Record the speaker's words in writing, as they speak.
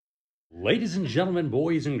Ladies and gentlemen,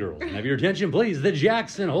 boys and girls, and have your attention, please. The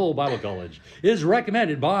Jackson Hole Bible College is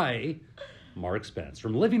recommended by Mark Spence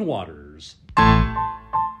from Living Waters.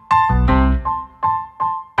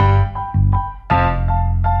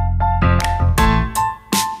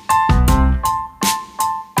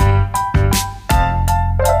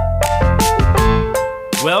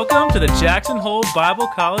 Welcome to the Jackson Hole Bible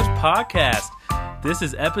College podcast. This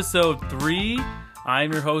is episode 3.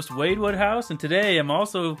 I'm your host, Wade Woodhouse, and today I'm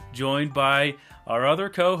also joined by our other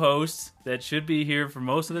co-hosts that should be here for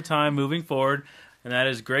most of the time moving forward, and that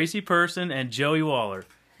is Gracie Person and Joey Waller.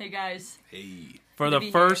 Hey, guys. Hey. For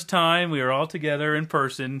the first time, we are all together in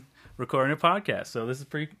person recording a podcast, so this is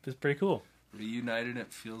pretty cool. Reunited,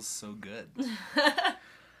 it feels so good.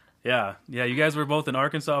 Yeah. You guys were both in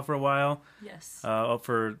Arkansas for a while. Yes.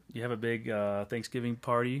 You have a big Thanksgiving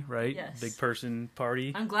party, right? Yes. Big person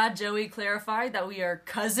party. I'm glad Joey clarified that we are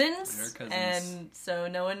cousins. We are cousins. And so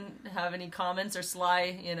no one have any comments or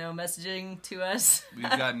sly, messaging to us. We've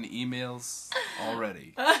gotten emails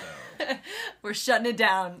already. So. We're shutting it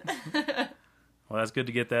down. Well, that's good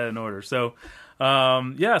to get that in order. So,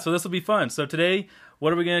 so this will be fun. So today,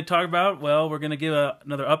 what are we going to talk about? Well, we're going to give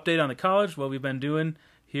another update on the college, what we've been doing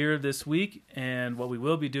here this week, and what we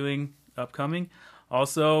will be doing upcoming.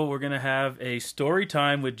 Also, we're going to have a story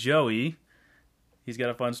time with Joey. He's got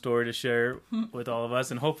a fun story to share with all of us,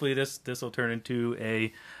 and hopefully this will turn into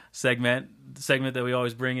a segment. The segment that we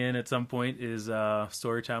always bring in at some point is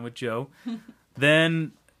story time with Joe.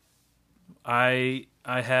 Then I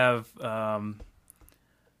have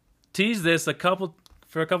teased this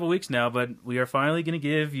for a couple weeks now, but we are finally going to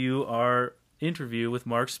give you our interview with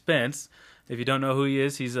Mark Spence. If you don't know who he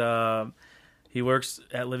is, he works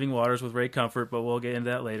at Living Waters with Ray Comfort, but we'll get into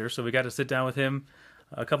that later. So we got to sit down with him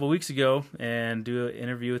a couple weeks ago and do an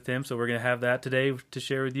interview with him. So we're going to have that today to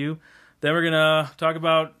share with you. Then we're going to talk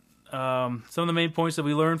about some of the main points that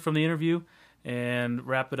we learned from the interview and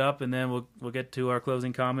wrap it up, and then we'll get to our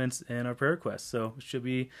closing comments and our prayer requests. So it should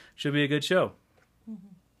be a good show. Mm-hmm.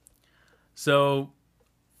 So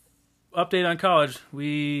update on college.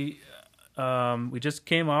 We just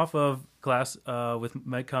came off of class with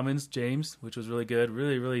Mike Cummins, James, which was really good.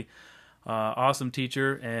 Really awesome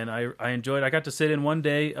teacher, and I enjoyed. I got to sit in one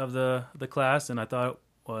day of the class, and I thought it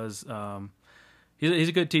was he's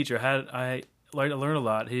a good teacher. I learned a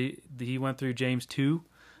lot. He went through James 2,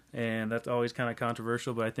 and that's always kind of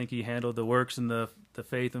controversial, but I think he handled the works and the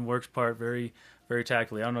faith and works part very, very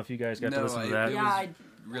tactfully. I don't know if you guys got to listen to that. It was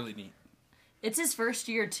really neat. It's his first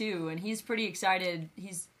year too, and he's pretty excited.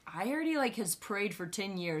 I already has prayed for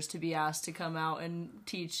 10 years to be asked to come out and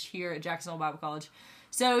teach here at Jackson Hole Bible College.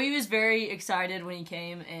 So he was very excited when he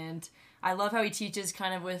came, and I love how he teaches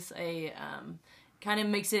kind of with a, kind of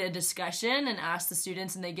makes it a discussion and asks the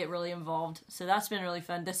students, and they get really involved. So that's been really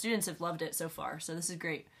fun. The students have loved it so far, so this is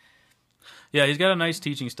great. Yeah, he's got a nice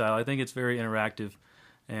teaching style. I think it's very interactive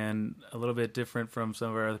and a little bit different from some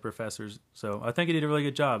of our other professors. So I think he did a really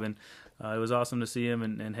good job, and it was awesome to see him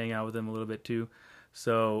and hang out with him a little bit too.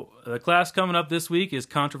 So the class coming up this week is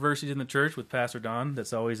Controversies in the Church with Pastor Don.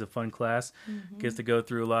 That's always a fun class. Mm-hmm. Gets to go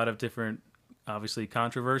through a lot of different, obviously,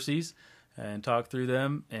 controversies and talk through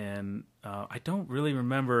them. And I don't really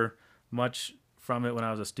remember much from it when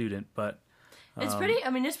I was a student, but it's pretty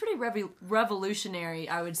revolutionary,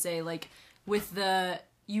 I would say. With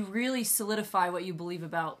you really solidify what you believe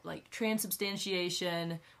about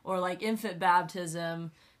transubstantiation or infant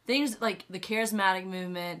baptism, things like the charismatic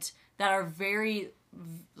movement that are very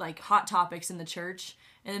hot topics in the church.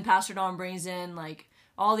 And then Pastor Don brings in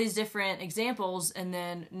all these different examples and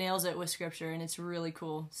then nails it with scripture, and it's really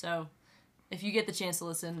cool. So if you get the chance to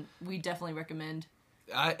listen, we definitely recommend.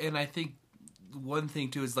 I think one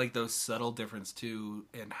thing too is those subtle difference too,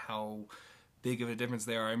 and how big of a difference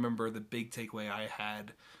they are. I remember the big takeaway I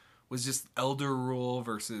had was just elder rule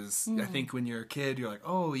versus, I think when you're a kid, you're like,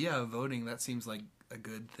 oh yeah, voting, that seems like a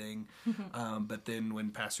good thing. But then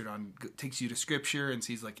when Pastor Don takes you to scripture and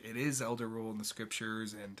sees it is elder rule in the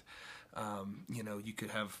scriptures, and you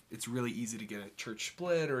could have, it's really easy to get a church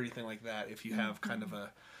split or anything like that if you have kind of a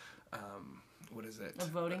a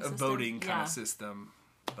voting kind of system.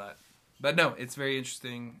 But no, it's very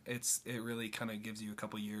interesting. It really kind of gives you a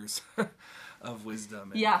couple years of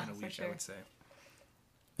wisdom in a week, I would say.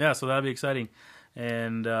 Yeah, so that'll be exciting.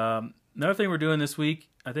 And another thing we're doing this week,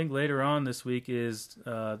 I think later on this week, is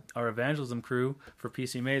our evangelism crew for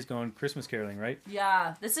PCMA is going Christmas caroling, right?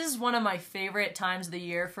 Yeah, this is one of my favorite times of the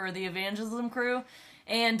year for the evangelism crew.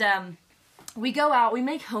 And we go out, we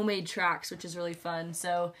make homemade tracts, which is really fun.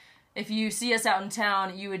 So if you see us out in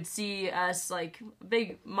town, you would see us like a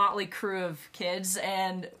big motley crew of kids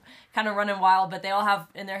and kind of running wild, but they all have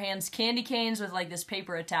in their hands candy canes with like this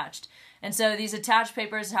paper attached. And so these attached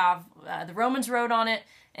papers have the Romans Road on it,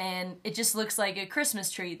 and it just looks like a Christmas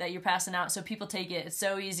treat that you're passing out. So people take it. It's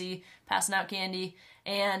so easy passing out candy.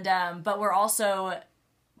 And but we're also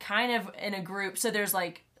kind of in a group. So there's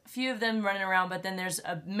like a few of them running around, but then there's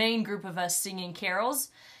a main group of us singing carols.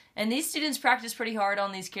 And these students practice pretty hard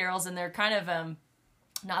on these carols, and they're kind of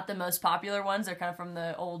not the most popular ones. They're kind of from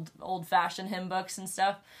the old-fashioned hymn books and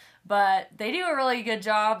stuff. But they do a really good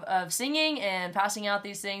job of singing and passing out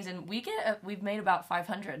these things, and we've made about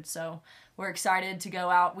 500, so we're excited to go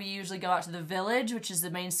out. We usually go out to the Village, which is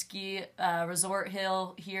the main ski resort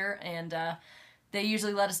hill here, and they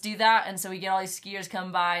usually let us do that, and so we get all these skiers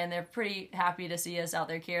come by, and they're pretty happy to see us out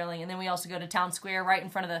there caroling. And then we also go to Town Square right in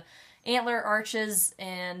front of the antler arches,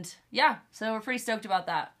 and yeah, so we're pretty stoked about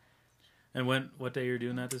that. And what day you're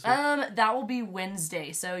doing that this week? That will be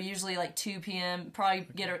Wednesday, so usually like 2 p.m. Probably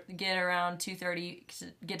get around 2:30,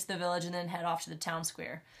 get to the Village, and then head off to the Town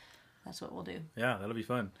Square. That's what we'll do. Yeah, that'll be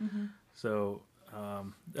fun. Mm-hmm. So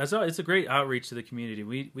it's a great outreach to the community.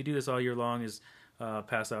 We do this all year long. Is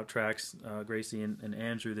pass out tracts. Gracie and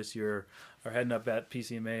Andrew this year are heading up at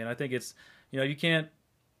PCMA, and I think it's, you can't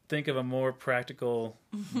think of a more practical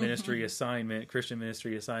ministry assignment, Christian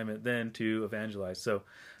ministry assignment, than to evangelize. So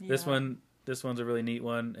this one's a really neat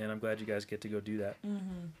one, and I'm glad you guys get to go do that.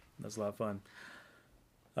 Mm-hmm. That's a lot of fun.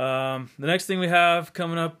 The next thing we have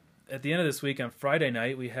coming up at the end of this week on Friday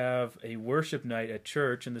night, we have a worship night at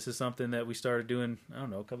church, and this is something that we started doing, I don't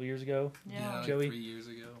know, a couple years ago. Yeah, Joey? like 3 years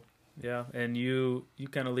ago. Yeah, and you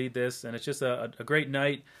kind of lead this, and it's just a great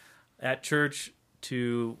night at church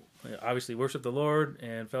to obviously worship the Lord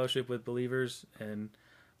and fellowship with believers, and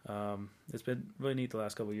it's been really neat the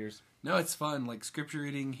last couple of years. No, it's fun, like scripture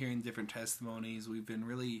reading, hearing different testimonies. We've been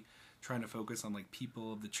really trying to focus on like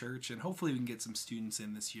people of the church, and hopefully we can get some students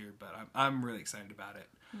in this year, but I'm really excited about it.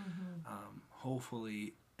 Mm-hmm.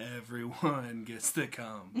 Hopefully everyone gets to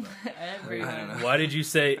come. Everyone. I don't know. Why did you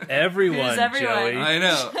say everyone, Who's everyone? Joey? I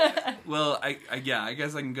know. Well, I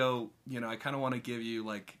guess I can go, I kind of want to give you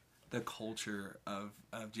like the culture of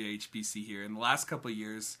JHBC here. In the last couple of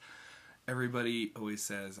years, everybody always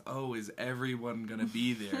says, "Oh, is everyone going to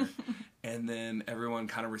be there?" And then everyone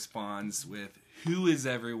kind of responds with, "Who is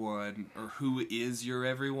everyone?" or "Who is your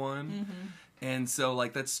everyone?" Mm-hmm. And so,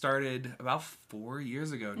 like, that started about 4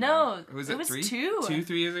 years ago now. No, Or was it it was 3? 2.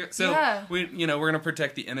 3 years ago? So, Yeah. we're going to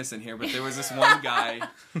protect the innocent here, but there was this one guy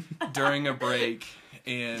during a break,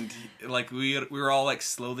 and, like, we were all, like,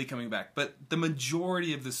 slowly coming back. But the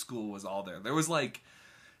majority of the school was all there. There was, like,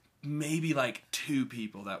 maybe, like, 2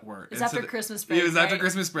 people that weren't. It was after Christmas break, It was after right?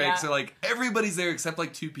 Christmas break, Yeah. so, like, everybody's there except,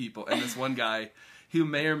 like, 2 people. And this one guy who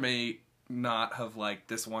may or may not have, like,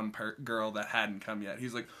 this one girl that hadn't come yet.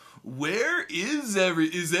 He's like, "Where is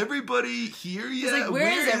everybody here yet? like, where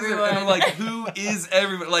is everyone?" And I'm like, "Who is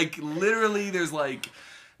everyone?" Like, literally, there's like,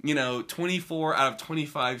 24 out of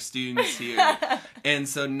 25 students here. And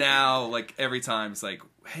so now, like, every time it's like,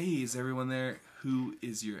 "Hey, is everyone there? Who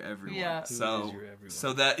is your everyone?" Yeah. Who So, is your everyone?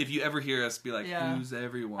 so that if you ever hear us be like, Yeah. "Who's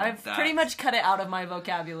everyone?" I've pretty much cut it out of my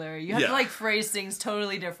vocabulary. You have to like phrase things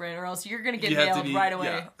totally different, or else you're gonna get You have to nailed right away.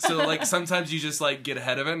 Yeah. So like sometimes you just like get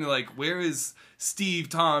ahead of it and you're like, "Where is Steve,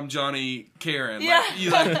 Tom, Johnny, Karen?" Yeah. Like, you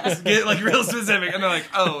like get like real specific, and they're like,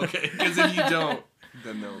 "Oh, okay." Because if you don't,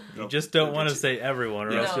 then they'll You just don't want to say everyone,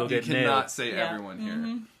 or Yeah, else you'll you get cannot nailed. say Yeah. everyone here.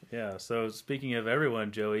 Mm-hmm. Yeah. So speaking of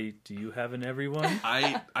everyone, Joey, do you have an everyone?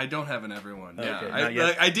 I don't have an everyone. Yeah, Okay, not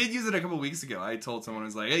yet. I did use it a couple weeks ago. I told someone, I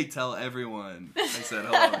was like, "Hey, tell everyone." I said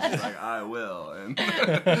hello. And she's like, "I will," and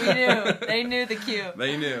We knew. They knew the cue.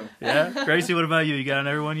 they knew. Yeah. Gracie, what about you? You got an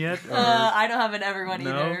everyone yet? Or- I don't have an everyone No?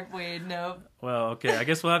 either. Wade, no. Well, okay. I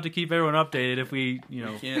guess we'll have to keep everyone updated if we,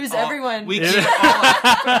 Can't Who's all- everyone? We Yeah. can't all,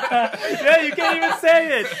 Yeah, you can't even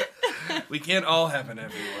say it. we can't all have an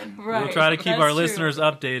everyone. Right. We'll try to keep That's our true. listeners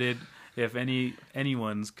updated if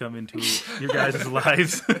anyone's come into your guys'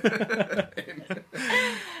 lives.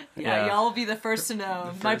 Yeah, y'all will be the first to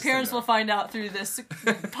know. My first to parents know. will find out through this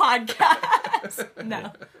podcast.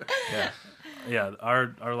 No. Yeah,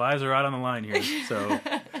 our lives are out on the line here, so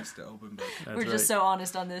Just an open book. that's We're right. just so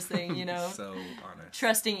honest on this thing, So honest.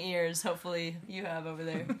 Trusting ears, hopefully you have over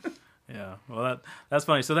there. Yeah, well that's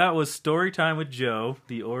funny. So that was story time with Joe,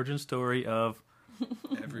 the origin story of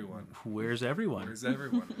Everyone. Where's Everyone. Where's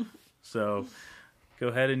everyone? So go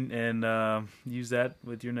ahead and use that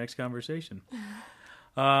with your next conversation.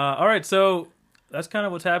 All right, so that's kind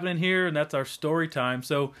of what's happening here, and that's our story time.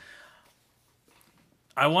 So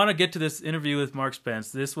I want to get to this interview with Mark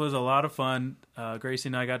Spence. This was a lot of fun. Gracie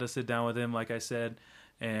and I got to sit down with him, like I said,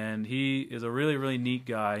 and he is a really, really neat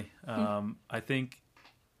guy. I think,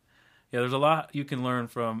 there's a lot you can learn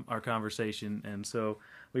from our conversation, and so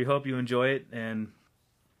we hope you enjoy it. And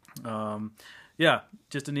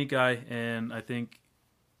just a neat guy, and I think,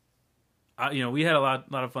 we had a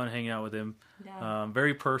lot of fun hanging out with him. Yeah.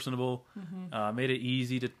 Very personable. Made it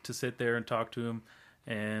easy to sit there and talk to him.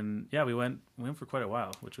 And we went for quite a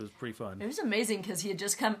while, which was pretty fun. It was amazing because he had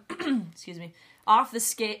just come, excuse me, off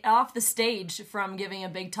the stage from giving a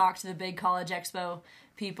big talk to the big college expo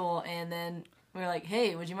people, and then we were like,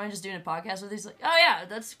 "Hey, would you mind just doing a podcast with?" He's like, "Oh yeah,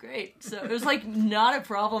 that's great." So it was like not a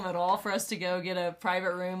problem at all for us to go get a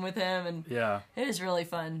private room with him, and it was really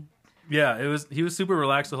fun. Yeah, he was super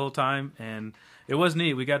relaxed the whole time, and it was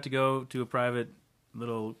neat. We got to go to a private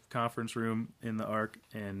little conference room in the Ark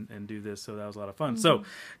and do this, so that was a lot of fun. So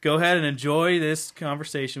go ahead and enjoy this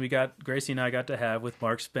conversation Gracie and I got to have with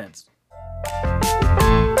Mark Spence.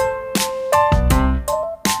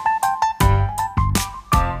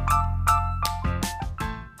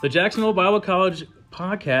 The Jackson Hole Bible College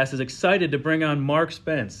podcast is excited to bring on Mark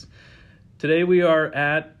Spence. Today we are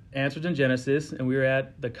at Answers in Genesis, and we are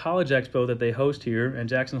at the College Expo that they host here, and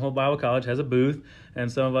Jackson Hole Bible College has a booth, and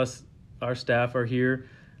some of us, our staff, are here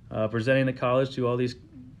presenting the college to all these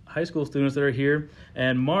high school students that are here.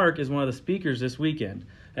 And Mark is one of the speakers this weekend,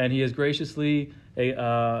 and he has graciously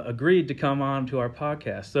agreed to come on to our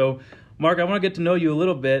podcast. So, Mark, I want to get to know you a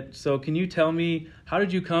little bit. So can you tell me, how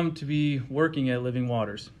did you come to be working at Living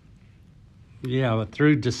Waters? Yeah,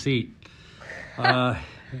 through deceit.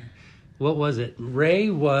 What was it? Ray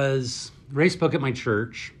spoke at my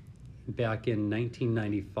church back in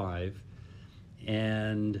 1995,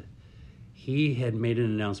 and he had made an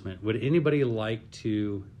announcement. Would anybody like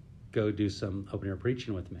to go do some open air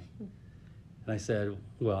preaching with me? And I said,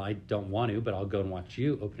 well, I don't want to, but I'll go and watch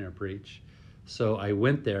you open air preach. So I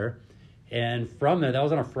went there, and from there, that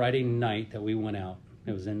was on a Friday night that we went out.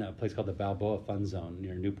 It was in a place called the Balboa Fun Zone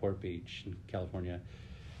near Newport Beach in California.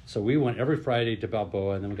 So we went every Friday to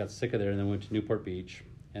Balboa, and then we got sick of there, and then we went to Newport Beach,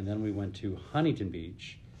 and then we went to Huntington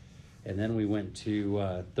Beach, and then we went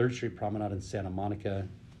to 3rd Street Promenade in Santa Monica.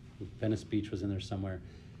 Venice Beach was in there somewhere.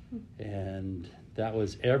 And that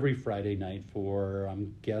was every Friday night for,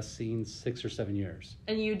 I'm guessing, 6 or 7 years.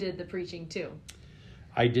 And you did the preaching too?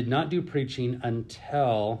 I did not do preaching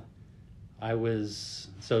until so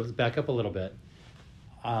let's back up a little bit.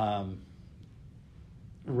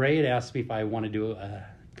 Ray had asked me if I wanted to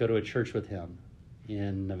go to a church with him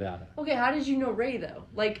in Nevada. Okay, how did you know Ray though?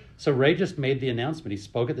 So Ray just made the announcement. He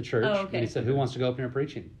spoke at the church, and he said, who wants to go up here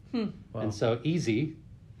preaching? Wow. And so Easy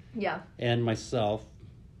and myself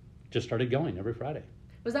just started going every Friday.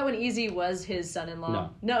 Was that when Easy was his son-in-law?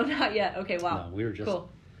 No, not yet. Okay, wow. No, we were just cool.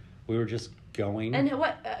 We were just going. And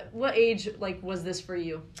what age was this for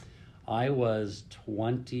you? I was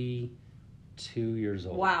 22 years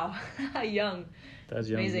old. Wow, young. That's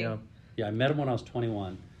young. Amazing. Yeah, I met him when I was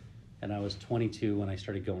 21, and I was 22 when I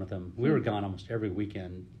started going with him. We were gone almost every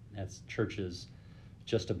weekend at churches,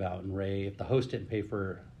 just about. And Ray, if the host didn't pay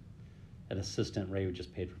for an assistant, Ray would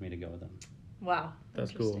just paid for me to go with him. Wow,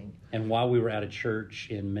 that's cool. And while we were at a church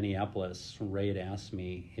in Minneapolis, Ray had asked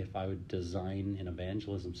me if I would design an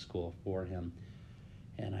evangelism school for him.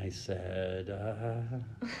 And I said,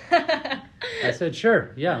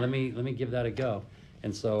 sure, yeah, let me give that a go.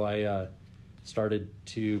 And so I started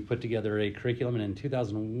to put together a curriculum, and in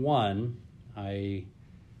 2001, I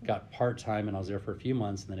got part-time, and I was there for a few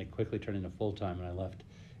months, and then it quickly turned into full-time, and I left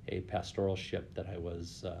a pastoralship that I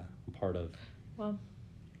was a part of. Wow.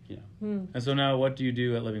 And so now what do you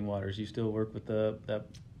do at Living Waters? You still work with that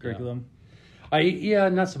curriculum?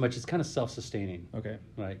 Not so much. It's kind of self-sustaining. Okay.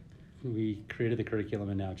 Right. We created the curriculum,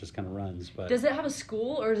 and now it just kind of runs. But does it have a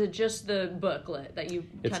school, or is it just the booklet that you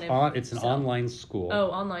it's an online school. Oh,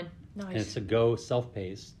 online. Nice. And it's a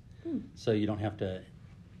self-paced. So you don't have to,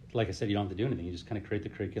 like I said, you don't have to do anything. You just kind of create the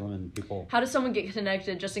curriculum, and people... How does someone get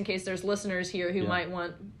connected, just in case there's listeners here who might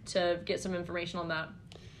want to get some information on that?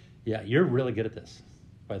 Yeah, you're really good at this,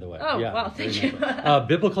 by the way. Oh, yeah, wow, thank you.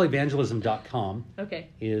 BiblicalEvangelism.com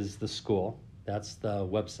is the school. That's the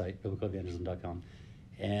website, BiblicalEvangelism.com.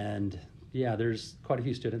 And there's quite a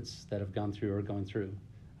few students that have gone through or going through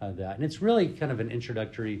that. And it's really kind of an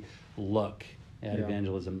introductory look at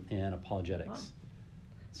evangelism and apologetics.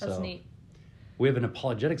 Wow. That's neat. We have an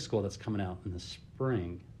apologetics school that's coming out in the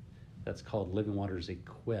spring that's called Living Waters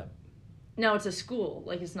Equip. No, it's a school.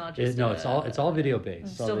 It's not just... it's all video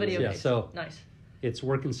based. Still video based. Yeah, so nice. It's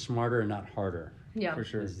working smarter and not harder. Yeah. For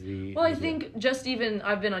sure. is the Well, I idea. think just even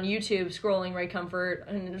I've been on YouTube scrolling Ray Comfort,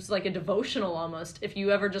 and it's like a devotional almost. If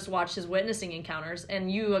you ever just watch his witnessing encounters,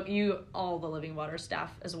 and you all the Living Water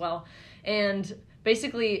staff as well, and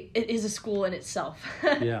basically it is a school in itself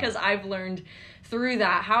because I've learned through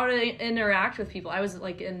that how to interact with people. I was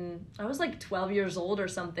like 12 years old or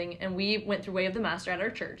something, and we went through Way of the Master at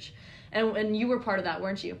our church, and you were part of that,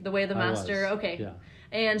 weren't you? The Way of the Master. Okay. Yeah.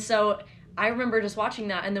 And so I remember just watching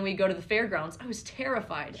that, and then we go to the fairgrounds. I was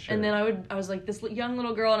terrified. Sure. And then I was like this young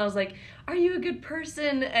little girl, and I was like, are you a good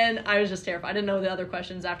person? And I was just terrified. I didn't know the other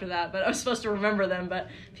questions after that, but I was supposed to remember them, but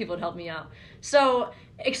people would help me out. So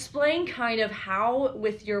explain kind of how,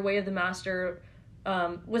 with your Way of the Master,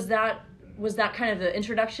 was that kind of the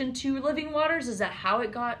introduction to Living Waters? Is that how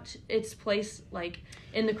it got its place, like,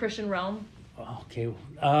 in the Christian realm? Okay.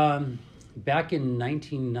 Back in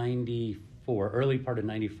 1994, early part of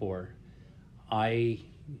 94, I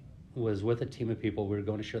was with a team of people. We were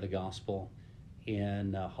going to share the gospel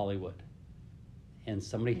in Hollywood. And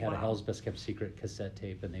somebody had a Hell's Best Kept Secret cassette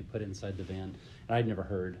tape, and they put it inside the van. And I'd never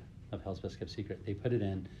heard of Hell's Best Kept Secret. They put it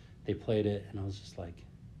in, they played it, and I was just like,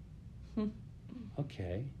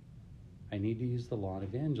 okay, I need to use the law of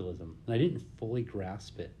evangelism. And I didn't fully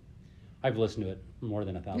grasp it. I've listened to it more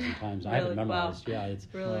than 1,000 times. I haven't Really? memorized. Wow. Yeah, it's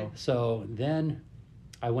Really? So then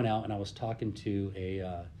I went out and I was talking to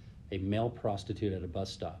a male prostitute at a bus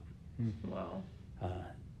stop. Wow.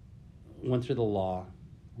 Went through the law,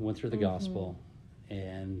 went through the gospel,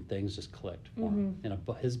 and things just clicked for him. And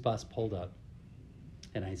his bus pulled up,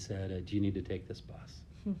 and I said, do you need to take this bus?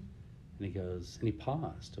 And he goes, and he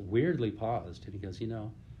paused, weirdly paused, and he goes,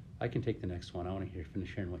 I can take the next one. I want to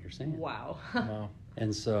finish hearing what you're saying. Wow. Wow.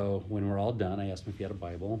 And so when we're all done, I asked him if he had a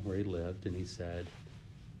Bible, where he lived, and he said,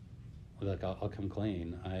 look, I'll come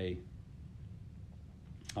clean. I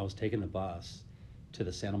was taking the bus to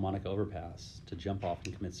the Santa Monica overpass to jump off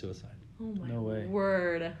and commit suicide. Oh my No way.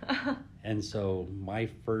 word. And so my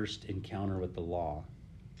first encounter with the law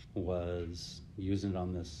was using it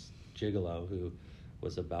on this gigolo who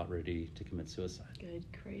was about ready to commit suicide. Good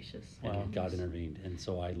gracious. And God intervened, and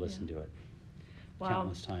so I listened to it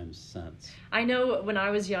countless times since. I know when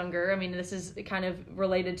I was younger, I mean, this is kind of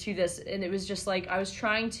related to this, and it was just like I was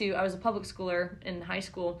a public schooler in high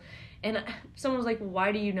school, and someone was like,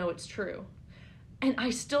 why do you know it's true? And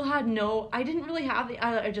I still had I didn't really have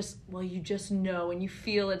you just know and you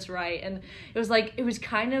feel it's right. And it was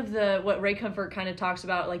kind of what Ray Comfort kind of talks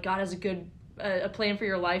about, like God has a plan for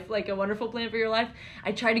your life, like a wonderful plan for your life.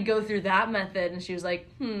 I tried to go through that method, and she was like,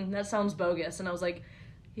 that sounds bogus. And I was like,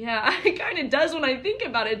 yeah, it kind of does when I think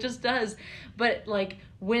about it. It just does. But like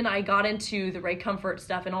when I got into the Ray Comfort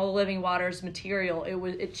stuff and all the Living Waters material,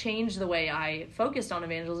 it changed the way I focused on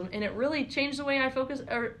evangelism, and it really changed the way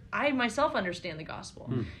I myself understand the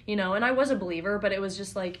gospel. And I was a believer, but it was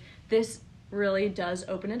just like this really does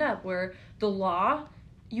open it up, where the law,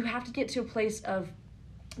 you have to get to a place of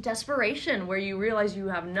desperation where you realize you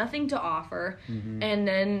have nothing to offer, and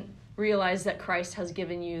then realize that Christ has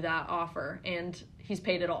given you that offer and he's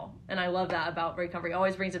paid it all. And I love that about Ray Comfort. He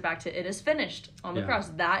always brings it back to it is finished on the cross.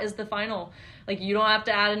 That is the final, like you don't have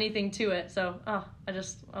to add anything to it. So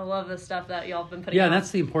I love the stuff that y'all have been putting out. And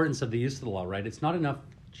that's the importance of the use of the law, right? It's not enough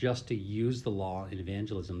just to use the law in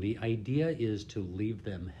evangelism. The idea is to leave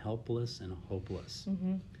them helpless and hopeless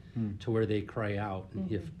to where they cry out,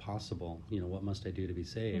 if possible, what must I do to be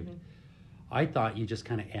saved? I thought you just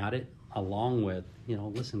kind of add it along with,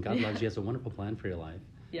 listen, God loves you, has a wonderful plan for your life.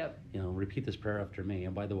 Yep. Repeat this prayer after me.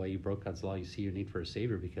 And by the way, you broke God's law. You see your need for a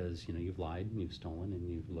Savior because, you've lied and you've stolen and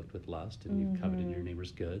you've looked with lust and you've coveted your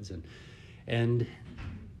neighbor's goods. And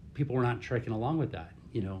people were not trekking along with that.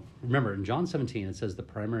 Remember, in John 17, it says the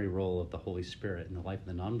primary role of the Holy Spirit in the life of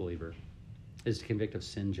the non-believer is to convict of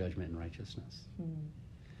sin, judgment, and righteousness.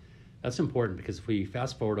 That's important because if we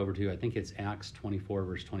fast forward over to, I think it's Acts 24,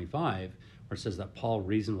 verse 25, where it says that Paul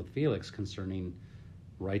reasoned with Felix concerning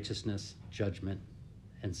righteousness, judgment,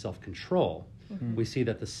 and self-control. We see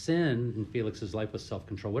that the sin in Felix's life was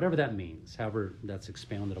self-control, whatever that means, however that's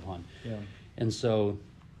expounded upon. Yeah. And so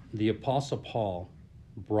the Apostle Paul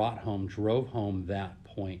drove home that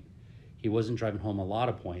point. He wasn't driving home a lot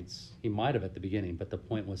of points. He might have at the beginning, but the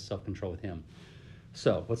point was self-control with him.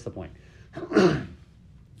 So what's the point?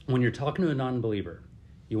 When you're talking to a non-believer,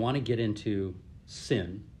 you want to get into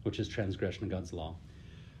sin, which is transgression of God's law.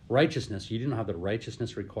 Righteousness, you don't have the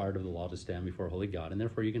righteousness required of the law to stand before holy God, and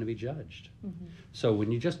therefore you're going to be judged. So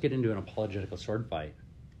when you just get into an apologetical sword fight,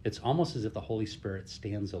 it's almost as if the Holy Spirit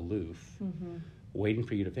stands aloof, waiting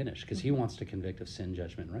for you to finish, because he wants to convict of sin,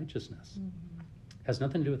 judgment, and righteousness. has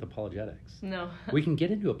nothing to do with apologetics. No. We can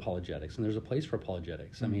get into apologetics, and there's a place for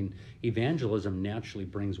apologetics. I mean, evangelism naturally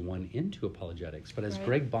brings one into apologetics. But as Right.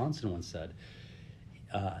 Greg Bonson once said,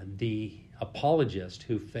 the apologist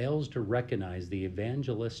who fails to recognize the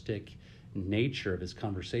evangelistic nature of his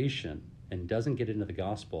conversation and doesn't get into the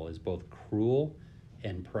gospel is both cruel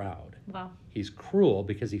and proud. Wow. He's cruel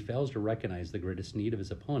because he fails to recognize the greatest need of his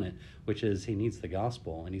opponent, which is he needs the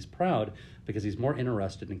gospel. And he's proud because he's more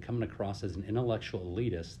interested in coming across as an intellectual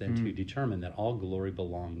elitist than to determine that all glory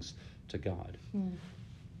belongs to God.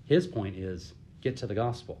 His point is, get to the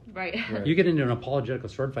gospel. Right. You get into an apologetical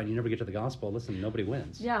sword fight and you never get to the gospel, listen, nobody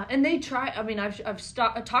wins. Yeah, and they try. I mean,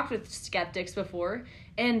 I've talked with skeptics before,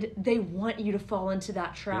 and they want you to fall into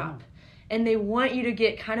that trap. Yeah. And they want you to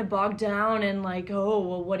get kind of bogged down and like, oh,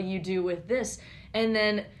 well, what do you do with this? And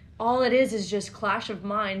then all it is just clash of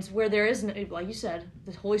minds where there isn't, like you said,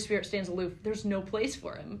 the Holy Spirit stands aloof. There's no place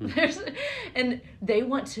for him. And they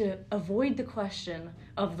want to avoid the question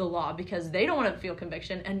of the law because they don't want to feel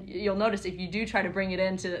conviction. And you'll notice if you do try to bring it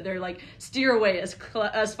into, they're like steer away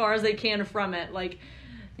as far as they can from it. Like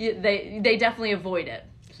they definitely avoid it.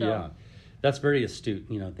 So. Yeah, that's very astute,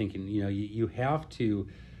 thinking, you have to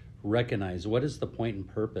recognize what is the point and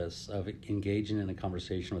purpose of engaging in a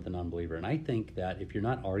conversation with a non-believer. And I think that if you're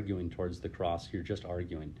not arguing towards the cross, you're just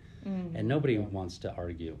arguing. And nobody wants to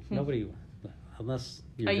argue. Nobody, unless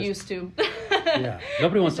you're used to. Yeah,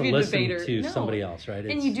 nobody wants to be a listen debater. to No. somebody else, right?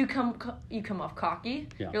 And you do come off cocky.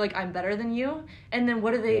 Yeah. You're like, I'm better than you. And then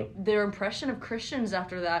what are they? Their impression of Christians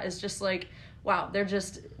after that is just like, wow, they're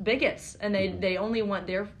just bigots, and they only want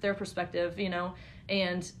their perspective,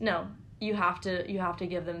 And no, you have to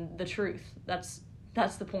give them the truth. That's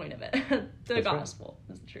the point of it. The gospel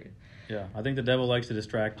is the truth. Yeah, I think the devil likes to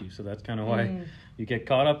distract you, so that's kind of why you get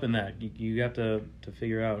caught up in that. You have to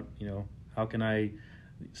figure out, how can I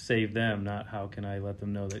save them, not how can I let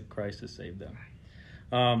them know that Christ has saved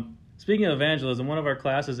them. Speaking of evangelism, one of our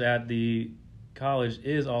classes at the college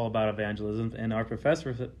is all about evangelism, and our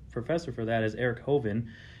professor for that is Eric Hovind.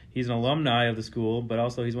 He's an alumni of the school, but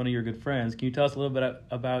also he's one of your good friends. Can you tell us a little bit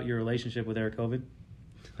about your relationship with Eric Hovind?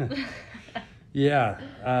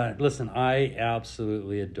 Yeah. Listen, I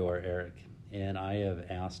absolutely adore Eric, and I have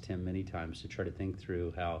asked him many times to try to think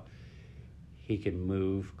through how he can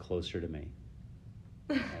move closer to me.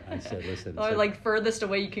 I said, listen. Or like furthest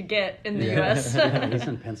away you could get in the Yeah. U.S. He's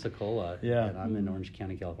in Pensacola, and I'm in Orange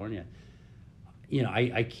County, California.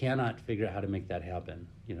 I cannot figure out how to make that happen.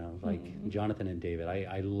 Like Jonathan and David,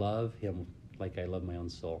 I love him like I love my own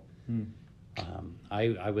soul.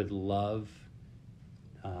 I would love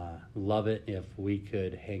it if we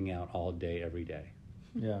could hang out all day, every day.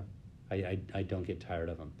 Yeah. I don't get tired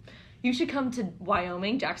of him. You should come to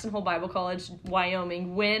Wyoming, Jackson Hole Bible College,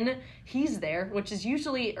 Wyoming, when he's there, which is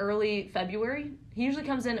usually early February. He usually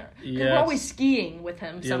comes in, because we're always skiing with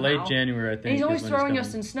him somehow. Late January, I think. And he's always is when throwing coming.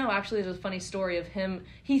 us in snow. Actually, there's a funny story of him.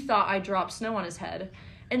 He thought I dropped snow on his head.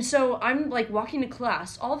 And so I'm like walking to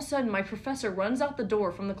class. All of a sudden, my professor runs out the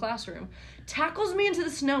door from the classroom, tackles me into the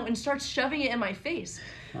snow, and starts shoving it in my face.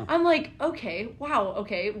 I'm like, okay,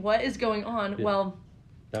 what is going on? Yeah. Well,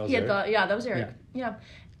 That was he had Eric? that was Eric. Yeah.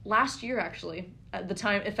 Last year, actually, at the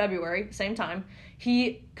time, in February, same time,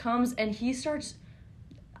 he comes and he starts,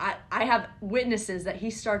 I have witnesses that he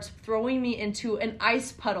starts throwing me into an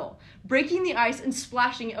ice puddle, breaking the ice and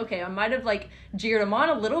splashing it. Okay, I might have like jeered him on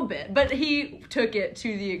a little bit, but he took it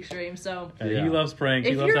to the extreme. So He loves pranks.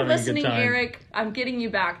 if He loves you're having a listening, good time. Eric, I'm getting you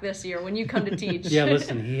back this year when you come to teach. Yeah,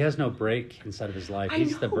 listen, he has no brake inside of his life. I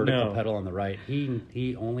He's the know. vertical No. pedal on the right.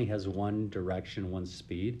 He only has one direction, one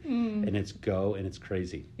speed, and it's go, and it's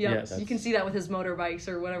crazy. Yeah, Yes. you can see that with his motorbikes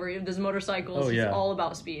or whatever. His motorcycles, Oh, yeah. he's all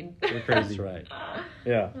about speed. They're crazy. That's right.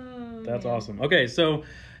 Yeah, that's awesome. Okay, so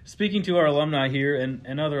speaking to our alumni here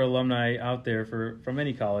and other alumni out there from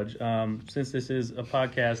any college, since this is a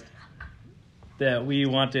podcast that we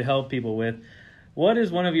want to help people with, what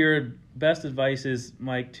is one of your best advices,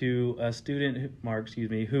 Mike, to a student,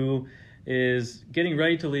 who is getting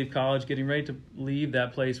ready to leave college, getting ready to leave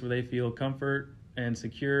that place where they feel comfort and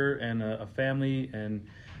secure and a family, and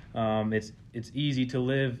it's easy to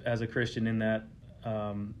live as a Christian in that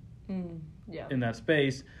Yeah. in that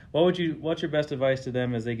space? What's your best advice to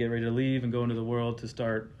them as they get ready to leave and go into the world to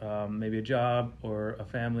start maybe a job or a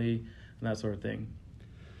family and that sort of thing?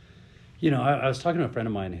 I was talking to a friend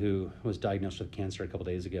of mine who was diagnosed with cancer a couple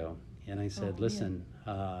days ago, and I said, listen,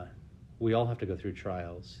 we all have to go through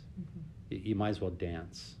trials. You might as well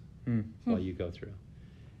dance while you go through.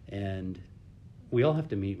 And we all have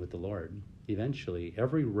to meet with the Lord. Eventually,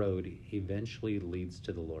 every road eventually leads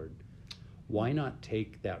to the Lord. Why not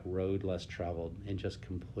take that road less traveled and just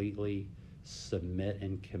completely submit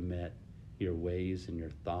and commit your ways and your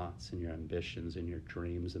thoughts and your ambitions and your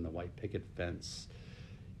dreams and the white picket fence,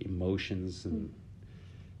 emotions and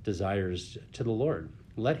desires to the Lord.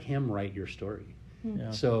 Let him write your story.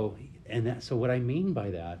 Yeah. So what I mean by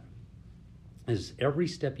that is every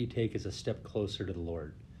step you take is a step closer to the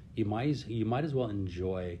Lord. You might as well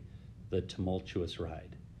enjoy the tumultuous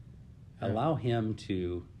ride. Yeah. Allow him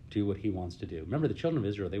to do what he wants to do. Remember, the children of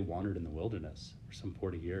Israel, they wandered in the wilderness for some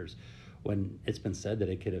 40 years when it's been said that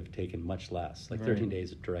it could have taken much less, like 13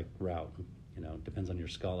 days of direct route, depends on your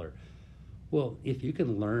scholar. Well, if you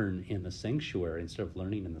can learn in the sanctuary instead of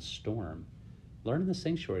learning in the storm, learn in the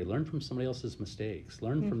sanctuary, learn from somebody else's mistakes,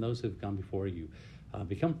 learn from those who've gone before you,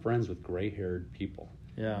 become friends with gray-haired people.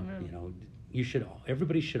 Yeah.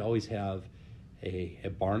 Everybody should always have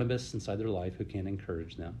a Barnabas inside their life who can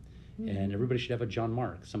encourage them. And everybody should have a John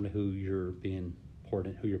Mark, somebody who you're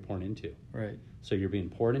pouring into. Right. So you're being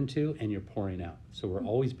poured into and you're pouring out. So we're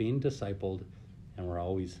always being discipled and we're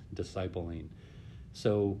always discipling.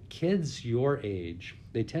 So kids your age,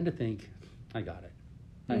 they tend to think, I got it.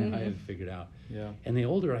 I have it figured out. Yeah. And the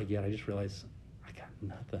older I get, I just realize I got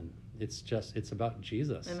nothing. It's about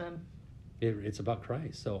Jesus. Amen. It's about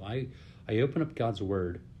Christ. So I open up God's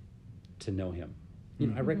word to know him.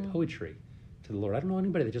 I write poetry to the Lord. I don't know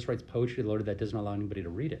anybody that just writes poetry to the Lord that doesn't allow anybody to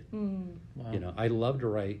read it. Wow. I love to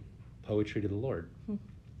write poetry to the Lord.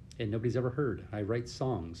 And nobody's ever heard. I write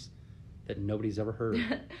songs that nobody's ever heard.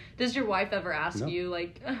 Does your wife ever ask No. you,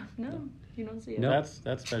 like, no, you don't see it? No.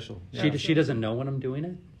 That's special. Yeah. She doesn't know when I'm doing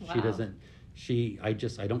it. Wow. She doesn't.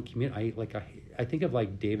 I don't communicate. I think of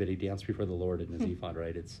like David. He danced before the Lord in his ephod,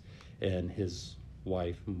 right? And his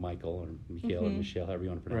wife Michael or Michael or Michelle, however you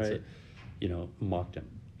want to pronounce Right. it, mocked him.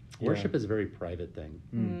 Yeah. Worship is a very private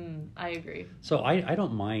thing. I agree. So I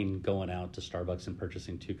don't mind going out to Starbucks and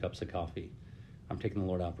purchasing 2 cups of coffee. I'm taking the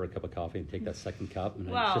Lord out for a cup of coffee and take that second cup and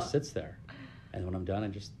Wow. it just sits there. And when I'm done, I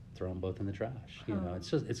just throw them both in the trash.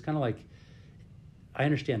 It's kind of like, I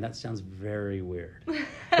understand that sounds very weird,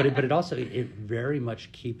 but it also very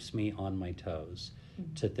much keeps me on my toes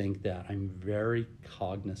to think that I'm very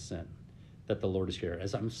cognizant that the Lord is here.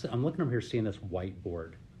 As I'm looking over here, seeing this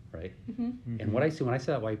whiteboard, right? And what I see when I see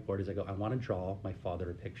that whiteboard is I go, I want to draw my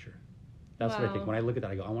father a picture. That's what I think. Wow. When I look at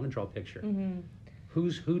that, I go, I want to draw a picture.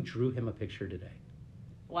 Who drew him a picture today?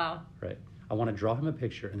 Wow. Right. I want to draw him a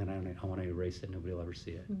picture, and then I want to erase it. Nobody will ever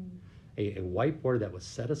see it. A whiteboard that was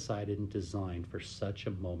set aside and designed for such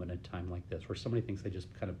a moment in time like this, where somebody thinks they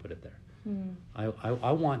just kind of put it there.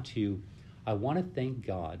 I want to thank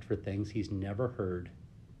God for things He's never heard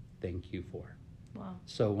thank you for. Wow.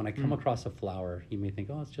 So when I come across a flower, you may think,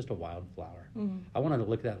 oh, it's just a wildflower. I want to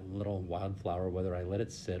look at that little wildflower, whether I let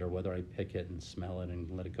it sit or whether I pick it and smell it and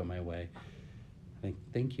let it go my way. I think,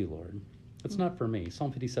 thank you, Lord. It's not for me.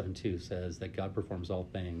 Psalm 57:2 says that God performs all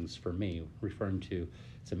things for me,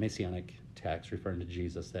 it's a messianic text referring to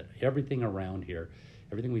Jesus, that everything around here,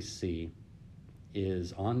 everything we see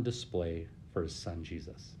is on display for his son,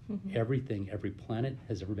 Jesus. Everything, every planet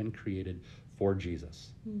has ever been created for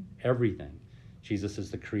Jesus. Everything. Jesus is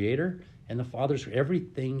the creator and the Father's,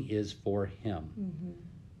 everything is for him.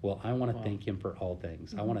 Well, I want to thank him for all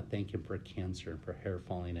things. I want to thank him for cancer and for hair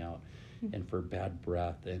falling out and for bad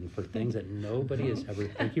breath and for things that nobody has ever.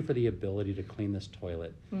 Thank you for the ability to clean this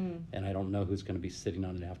toilet. And I don't know who's going to be sitting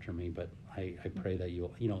on it after me, but I pray that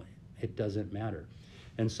it doesn't matter.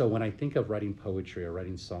 And so when I think of writing poetry or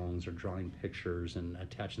writing songs or drawing pictures and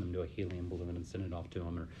attaching them to a helium balloon and sending it off to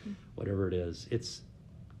them or whatever it is, it's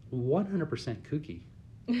 100% kooky.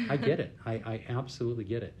 I get it. I absolutely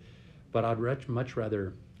get it. But I'd much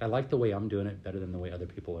rather, I like the way I'm doing it better than the way other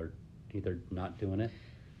people are either not doing it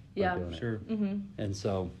or doing it. And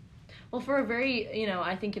so... Well, for a very,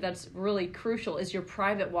 I think that's really crucial is your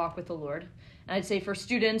private walk with the Lord. And I'd say for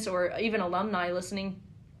students or even alumni listening,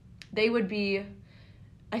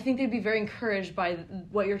 I think they'd be very encouraged by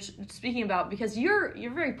what you're speaking about because you're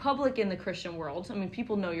very public in the Christian world. I mean,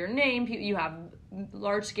 people know your name, you have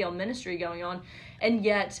large-scale ministry going on, and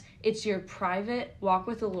yet it's your private walk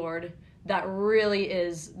with the Lord that really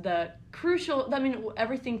is the crucial. I mean,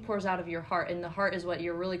 everything pours out of your heart, and the heart is what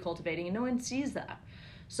you're really cultivating, and no one sees that.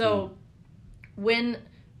 So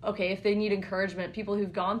if they need encouragement, people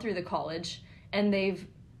who've gone through the college and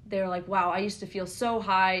they're like, wow, I used to feel so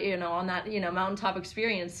high, on that, mountaintop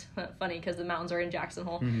experience. Funny because the mountains are in Jackson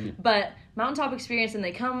Hole, but mountaintop experience, and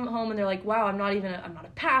they come home and they're like, wow, I'm not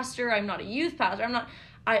a pastor, I'm not a youth pastor,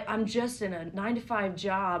 I'm just in a 9-to-5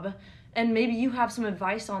 job, And maybe you have some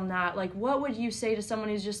advice on that. Like, what would you say to someone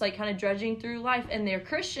who's just like kind of drudging through life and they're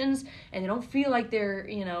Christians and they don't feel like they're,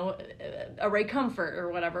 you know, a Ray Comfort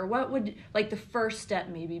or whatever? What would like the first step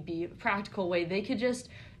maybe be, a practical way they could just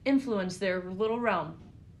influence their little realm?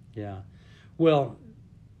 Yeah. Well,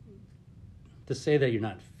 to say that you're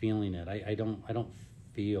not feeling it, I don't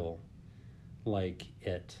feel like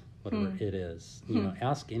it, whatever it is. You know,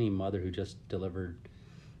 ask any mother who just delivered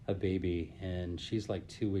a baby and she's like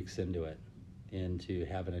 2 weeks into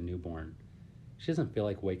having a newborn. She doesn't feel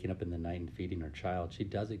like waking up in the night and feeding her child. She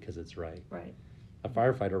does it because it's right. Right. A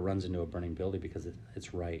firefighter runs into a burning building because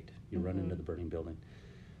it's right. You run into the burning building.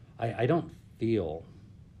 I don't feel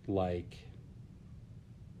like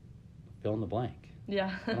fill in the blank.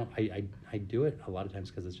 Yeah. I do it a lot of times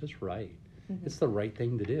because it's just right. It's the right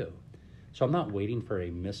thing to do. So I'm not waiting for a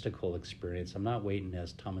mystical experience. I'm not waiting,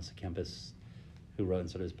 as Thomas à Kempis, who wrote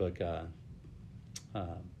inside his book, The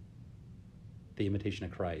Imitation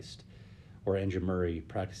of Christ, or Andrew Murray,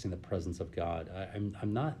 Practicing the Presence of God.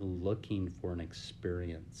 I'm not looking for an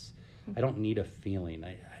experience. I don't need a feeling.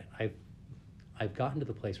 I've gotten to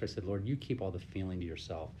the place where I said, Lord, you keep all the feeling to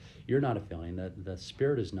yourself. You're not a feeling. The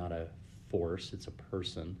Spirit is not a force. It's a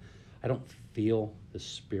person. I don't feel the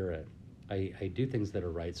Spirit. I do things that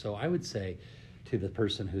are right. So I would say to the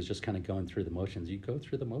person who's just kind of going through the motions, you go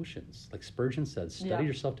through the motions. Like Spurgeon said, study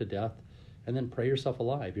yourself to death and then pray yourself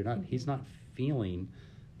alive. He's not feeling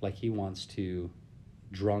like he wants to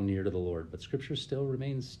draw near to the Lord, but Scripture still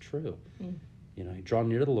remains true. You know, draw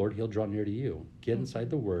near to the Lord, he'll draw near to you. Get inside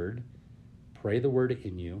the Word, pray the Word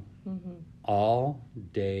in you all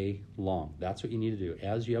day long. That's what you need to do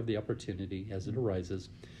as you have the opportunity, as it arises.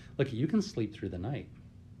 Look, you can sleep through the night.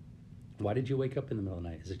 Why did you wake up in the middle of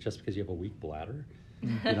the night? Is it just because you have a weak bladder?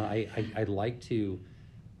 You know, I like to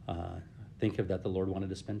think of that the Lord wanted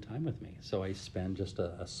to spend time with me. So I spend just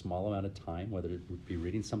a small amount of time, whether it would be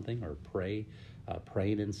reading something or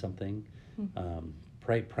praying in something.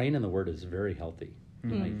 Praying in the Word is very healthy,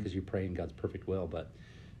 because you pray in God's perfect will, but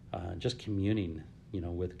just communing, you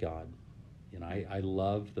know, with God. You know, I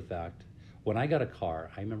love the fact, when I got a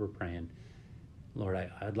car, I remember praying, Lord,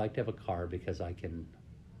 I'd like to have a car because I can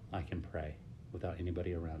pray without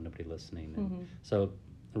anybody around, nobody listening. And so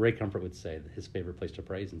Ray Comfort would say that his favorite place to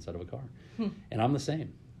pray is inside of a car. And I'm the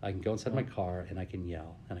same. I can go inside my car and I can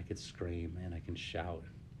yell and I can scream and I can shout.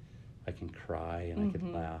 I can cry and I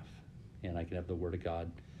can laugh and I can have the Word of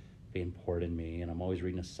God being poured in me. And I'm always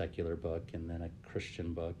reading a secular book and then a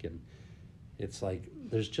Christian book. And it's like,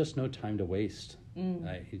 there's just no time to waste. I'm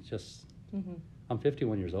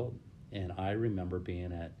 51 years old. And I remember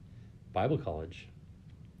being at Bible college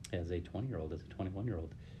as a 20-year-old, as a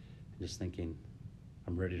 21-year-old, and just thinking,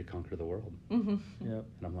 I'm ready to conquer the world. Yep.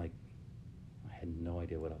 And I'm like, I had no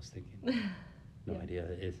idea what I was thinking. No idea.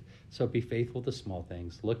 So be faithful to small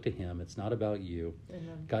things. Look to Him. It's not about you.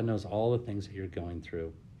 Amen. God knows all the things that you're going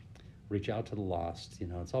through. Reach out to the lost. You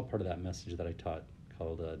know, it's all part of that message that I taught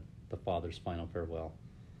called The Father's Final Farewell.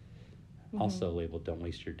 Also labeled Don't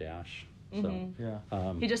Waste Your Dash. So,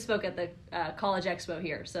 he just spoke at the College Expo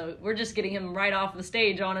here, so we're just getting him right off the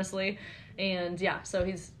stage, honestly. And so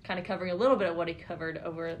he's kind of covering a little bit of what he covered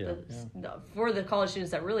over for the college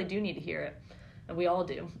students that really do need to hear it, and we all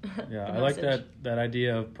do. Yeah, I like that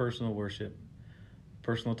idea of personal worship,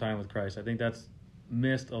 personal time with Christ. I think that's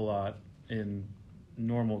missed a lot in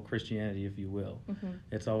normal Christianity, if you will.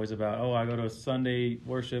 It's always about, I go to a Sunday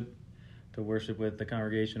worship to worship with the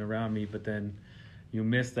congregation around me, but then you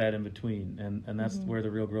miss that in between, and that's where the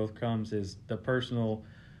real growth comes, is the personal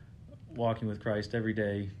walking with Christ every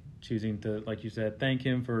day, choosing to, like you said, thank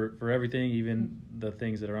Him for everything, even the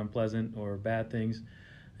things that are unpleasant or bad things,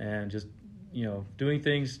 and just, you know, doing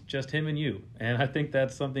things just Him and you. And I think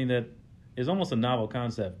that's something that is almost a novel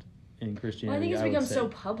concept in Christianity. Well, I think it's become so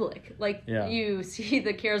public. Like, you see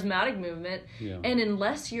the charismatic movement, and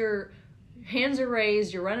unless your hands are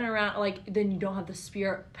raised, you're running around, like, then you don't have the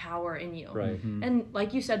Spirit power in you. Right. And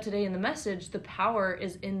like you said today in the message, the power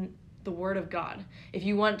is in the Word of God. If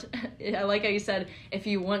you want, I like how you said, if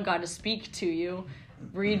you want God to speak to you,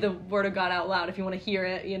 read the Word of God out loud if you want to hear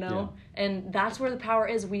it, you know? And that's where the power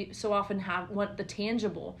is. We so often want the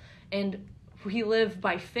tangible, and we live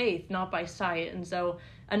by faith, not by sight. And so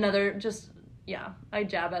I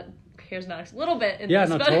jab at charismatics a little bit in this,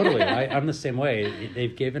 but totally. I'm the same way.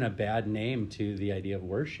 They've given a bad name to the idea of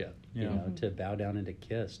worship, you know, to bow down and to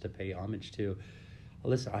kiss, to pay homage to.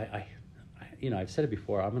 Listen, I've said it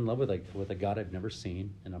before, I'm in love with a God I've never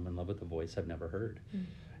seen, and I'm in love with a voice I've never heard.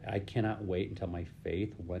 I cannot wait until my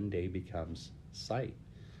faith one day becomes sight,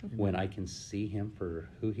 when I can see Him for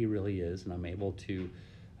who He really is, and I'm able to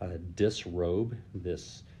disrobe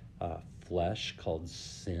this flesh called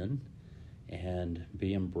sin and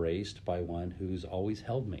be embraced by one who's always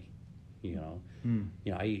held me. You know,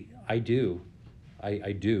 I do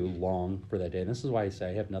long for that day. And this is why I say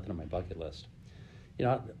I have nothing on my bucket list. You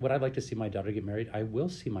know, would I like to see my daughter get married? I will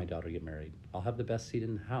see my daughter get married. I'll have the best seat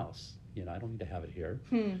in the house. You know, I don't need to have it here.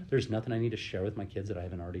 There's nothing I need to share with my kids that I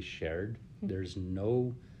haven't already shared.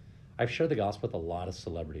 I've shared the gospel with a lot of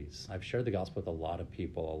celebrities. I've shared the gospel with a lot of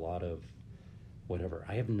people, a lot of whatever.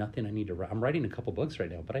 I have nothing I need to write. I'm writing a couple books right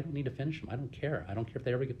now, but I don't need to finish them. I don't care. I don't care if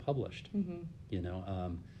they ever get published. You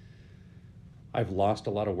know, I've lost a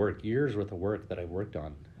lot of work, years worth of work that I've worked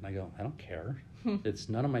on. And I go, I don't care. It's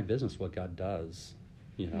none of my business what God does.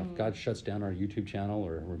 You know, if God shuts down our YouTube channel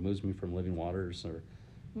or removes me from Living Waters, or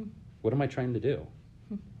what am I trying to do?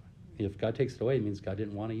 If God takes it away, it means God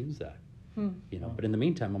didn't want to use that. You know, but in the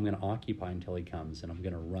meantime, I'm going to occupy until he comes, and I'm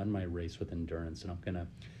going to run my race with endurance, and I'm going to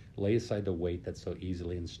lay aside the weight that so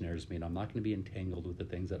easily ensnares me, and I'm not going to be entangled with the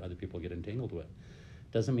things that other people get entangled with.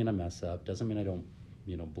 Doesn't mean I mess up. Doesn't mean I don't,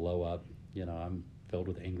 you know, blow up. You know, I'm filled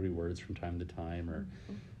with angry words from time to time, or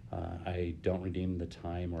I don't redeem the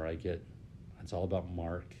time, or it's all about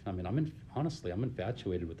Mark. I mean, honestly, I'm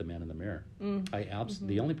infatuated with the man in the mirror.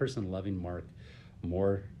 The only person loving Mark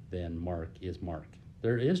more than Mark is Mark.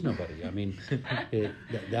 There is nobody. I mean,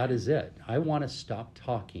 that is it. I want to stop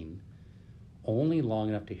talking only long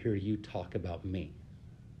enough to hear you talk about me.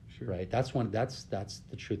 Sure. Right? That's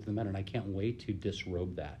the truth of the matter, and I can't wait to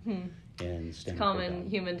disrobe that and stand. It's common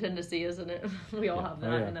human tendency, isn't it? We all have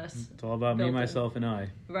that in us. It's all about me, myself, and I.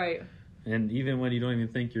 Right. And even when you don't even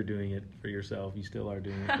think you're doing it for yourself, you still are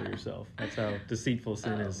doing it for yourself. That's how deceitful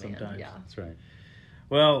sin is sometimes. Yeah. That's right.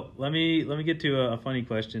 Well, let me get to a funny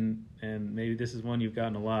question, and maybe this is one you've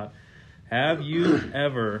gotten a lot. Have you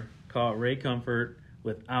ever caught Ray Comfort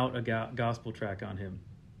without a gospel track on him?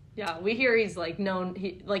 Yeah, we hear he's like known.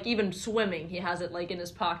 Even swimming, he has it like in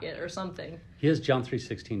his pocket or something. He has John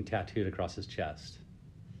 3:16 tattooed across his chest.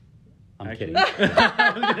 I'm kidding.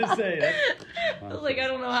 I was gonna say that. I was like, I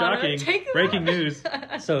don't know how Shocking. to take that. Breaking news.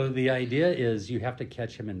 So the idea is you have to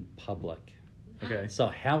catch him in public. Okay. So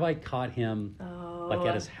have I caught him like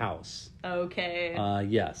at his house? Okay.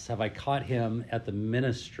 Yes. Have I caught him at the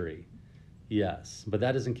ministry? Yes. But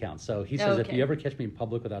that doesn't count. So he says, if you ever catch me in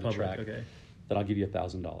public without a track, then I'll give you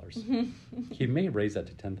 $1,000. He may raise that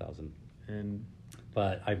to $10,000.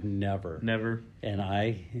 But I've never. And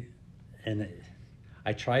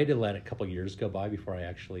I tried to let a couple years go by before I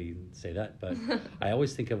actually say that, but I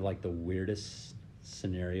always think of like the weirdest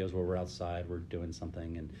scenarios where we're outside, we're doing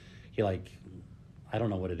something, and he I don't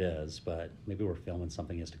know what it is, but maybe we're filming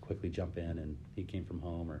something. He has to quickly jump in, and he came from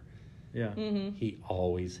home, or he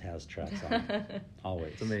always has tracks on.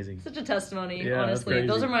 Always. It's amazing. Such a testimony, yeah, honestly.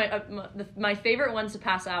 Those are my favorite ones to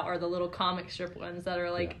pass out are the little comic strip ones that are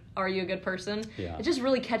like, "Are you a good person?" Yeah. It just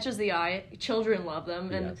really catches the eye. Children love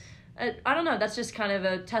them, and I don't know. That's just kind of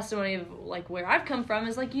a testimony of like where I've come from.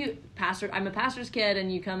 Is like I'm a pastor's kid,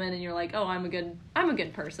 and you come in and you're like, "Oh, I'm a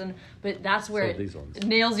good person." But that's where it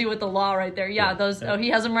nails you with the law right there. Yeah, those. Yeah. Oh, he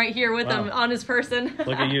has them right here with him on his person.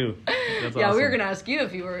 Look at you. That's yeah, awesome. we were gonna ask you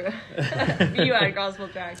if you were if you had gospel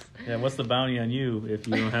tracks. Yeah, what's the bounty on you if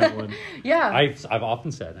you don't have one? Yeah, I've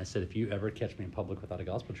often said, if you ever catch me in public without a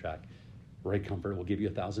gospel track, Ray Comfort will give you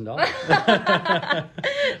 $1,000.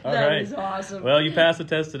 That is awesome. Well, you passed the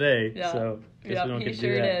test today, yeah. so guess we don't he get to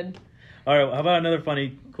sure do that. did. All right, how about another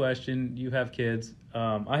funny question? You have kids.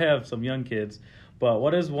 I have some young kids, but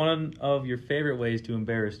what is one of your favorite ways to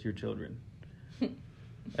embarrass your children?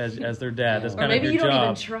 As their dad, that's kind of your job. Maybe you don't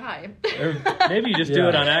even try. Or maybe you just do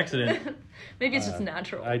it on accident. Maybe it's just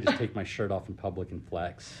natural. I just take my shirt off in public and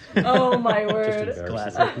flex. Oh my word! Just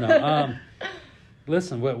classic. No,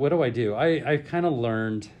 listen, what do I do? I kind of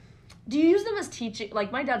learned. Do you use them as teaching?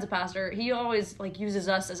 Like, my dad's a pastor. He always, uses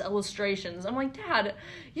us as illustrations. I'm like, Dad,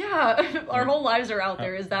 our whole lives are out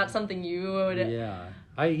there. Is that something you would... Yeah.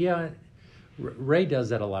 Ray does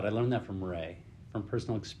that a lot. I learned that from Ray. From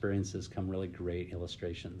personal experiences come really great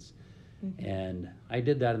illustrations. Mm-hmm. And I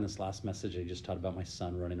did that in this last message. I just taught about my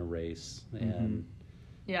son running a race. And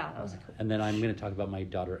yeah, that was cool. And then I'm going to talk about my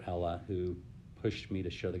daughter, Ella, who pushed me to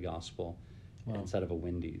share the gospel instead of a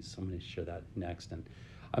Wendy's. So I'm going to share that next. And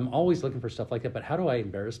I'm always looking for stuff like that, but how do I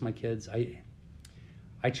embarrass my kids?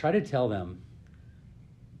 I try to tell them,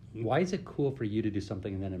 why is it cool for you to do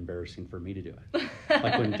something and then embarrassing for me to do it?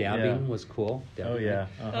 Like when dabbing was cool. Dabbing, oh, yeah.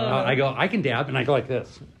 I go, I can dab, and I go like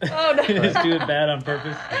this. Oh, no. Just do it bad on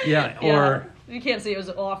purpose. Yeah, or... You can't see it was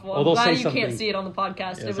awful. I'm glad you can't see it on the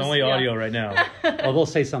podcast. Yeah, it's only audio right now. Or they'll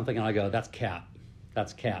say something, and I go, that's Cap.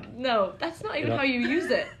 That's cat. No, that's not even how you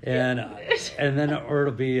use it. And then, or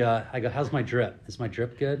it'll be, I go, how's my drip? Is my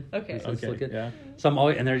drip good? Okay. Does this look good? Yeah. So I'm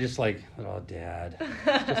always, and they're just like, oh, Dad,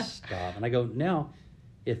 just stop. And I go, now,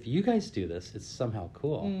 if you guys do this, it's somehow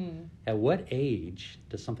cool. At what age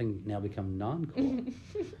does something now become non-cool?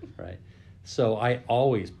 Right? So I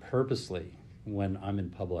always purposely, when I'm in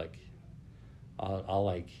public, I'll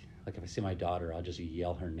like if I see my daughter, I'll just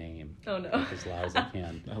yell her name. Oh no. As loud as I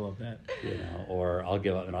can. I love that. You know, or I'll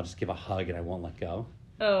just give a hug and I won't let go.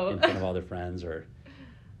 Oh. In front of all their friends, or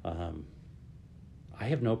I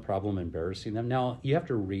have no problem embarrassing them. Now, you have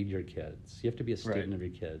to read your kids. You have to be a student of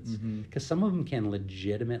your kids, because some of them can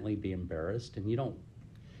legitimately be embarrassed, and you don't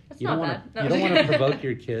want to provoke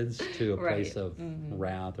your kids to a place of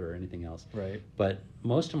wrath or anything else. Right. But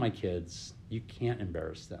most of my kids, you can't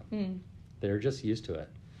embarrass them. They're just used to it.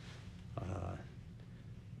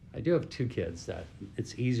 I do have 2 kids that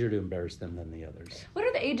it's easier to embarrass them than the others. What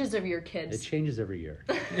are the ages of your kids? It changes every year.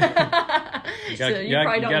 You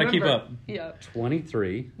gotta keep up. Yeah.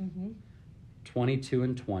 23, 22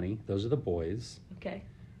 and 20. Those are the boys. Okay.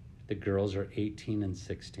 The girls are 18 and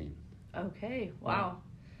 16. Okay. Wow.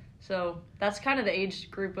 So that's kind of the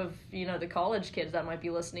age group of, the college kids that might be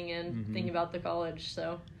listening in, thinking about the college.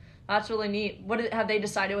 So that's really neat. Have they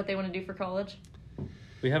decided what they want to do for college?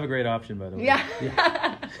 We have a great option, by the way.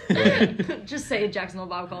 Yeah. Just say Jackson Hole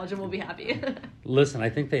Bible College and we'll be happy. Listen,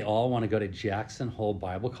 I think they all want to go to Jackson Hole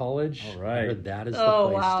Bible College. All right. I heard that is the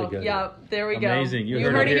place to go. Yeah, there we go. Amazing. You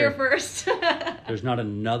heard it here first. There's not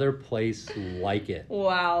another place like it.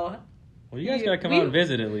 Wow. Well, you guys got to come out and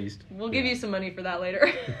visit at least. We'll give you some money for that later.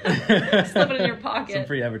 Slip it in your pocket. Some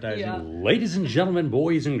free advertising. Yeah. Ladies and gentlemen,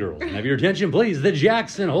 boys and girls, have your attention, please. The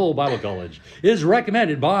Jackson Hole Bible College is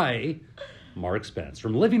recommended by Mark Spence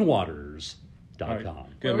from livingwaters.com.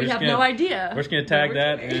 Right. Good. Well, we have no idea. We're just going to tag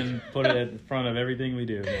that and put it at the front of everything we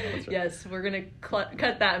do. Right. Yes, we're going to cut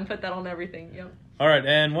that and put that on everything. Yep. All right,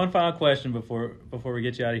 and one final question before we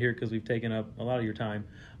get you out of here, because we've taken up a lot of your time.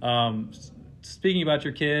 Speaking about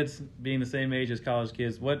your kids being the same age as college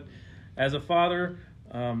kids, as a father,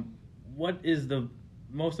 what is the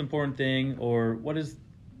most important thing, or what is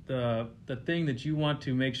the thing that you want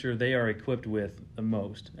to make sure they are equipped with the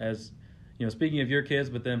most? As speaking of your kids,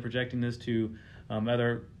 but then projecting this to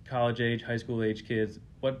other college age, high school age kids,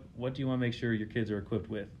 what do you want to make sure your kids are equipped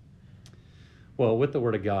with? Well, with the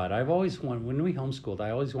Word of God, when we homeschooled,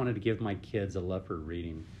 I always wanted to give my kids a love for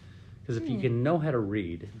reading. Because if you can know how to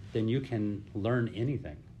read, then you can learn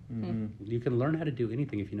anything. You can learn how to do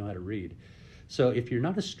anything if you know how to read. So if you're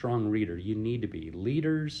not a strong reader, you need to be.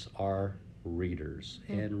 Leaders are readers,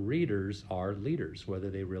 and readers are leaders, whether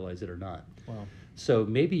they realize it or not. Wow. So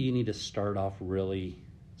maybe you need to start off really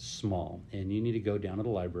small, and you need to go down to the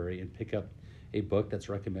library and pick up a book that's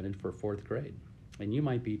recommended for 4th grade. And you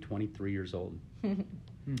might be 23 years old.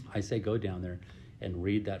 I say go down there and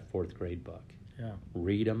read that 4th grade book. Yeah.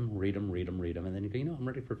 Read them, and then you go, I'm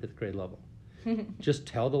ready for 5th grade level. Just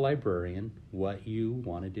tell the librarian what you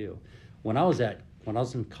want to do. When I was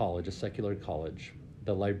in college, a secular college,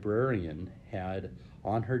 the librarian had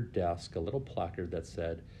on her desk a little placard that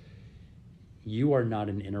said, "You are not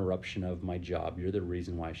an interruption of my job. You're the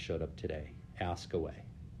reason why I showed up today. Ask away."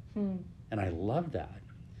 And I love that.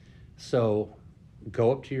 So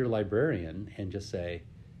go up to your librarian and just say,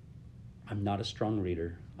 "I'm not a strong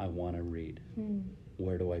reader. I want to read.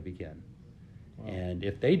 Where do I begin?" Wow. And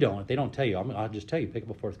if they don't tell you, I'll just tell you, pick up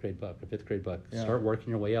a 4th grade book, a 5th grade book. Yeah. Start working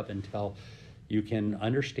your way up until you can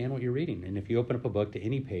understand what you're reading. And if you open up a book to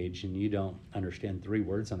any page and you don't understand 3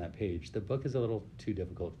 words on that page, the book is a little too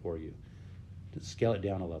difficult for you. To scale it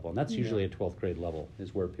down a level. And that's usually a 12th grade level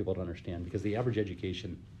is where people don't understand, because the average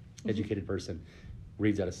educated person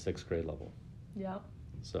reads at a 6th grade level. Yeah.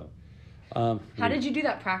 So how did you do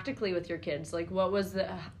that practically with your kids? Like, what was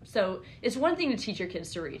so it's one thing to teach your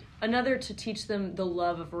kids to read, another to teach them the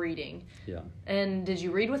love of reading. Yeah. And did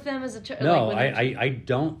you read with them as a child? No, I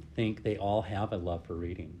don't think they all have a love for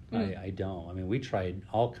reading. I don't. I mean, we tried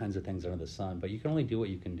all kinds of things under the sun, but you can only do what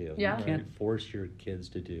you can do. Yeah. You can't force your kids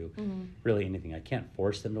to do really anything. I can't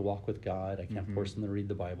force them to walk with God. I can't force them to read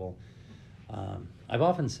the Bible. I've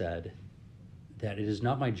often said that it is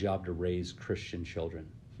not my job to raise Christian children.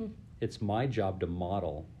 It's my job to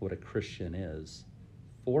model what a Christian is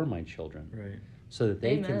for my children, right? So that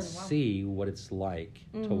they can see what it's like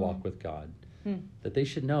to walk with God. that they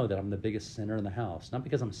should know that I'm the biggest sinner in the house, not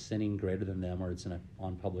because I'm sinning greater than them or it's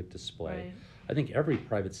on public display. Right. I think every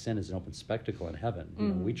private sin is an open spectacle in heaven. You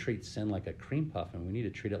know, we treat sin like a cream puff, and we need to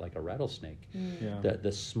treat it like a rattlesnake. Yeah.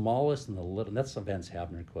 The smallest and the little. That's a Vance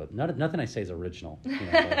Havner quote. Nothing I say is original. You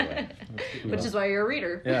know, by the way. Which is why you're a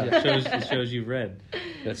reader. Yeah, it shows you've read.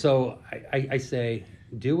 Yeah, so I say,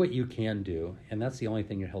 do what you can do, and that's the only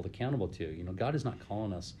thing you're held accountable to. You know, God is not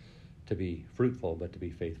calling us to be fruitful, but to be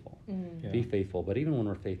faithful. Yeah. Be faithful, but even when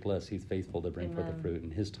we're faithless, He's faithful to bring forth the Amen. fruit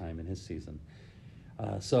in His time, in His season.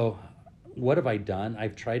 So what have I done?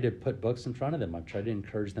 I've tried to put books in front of them. I've tried to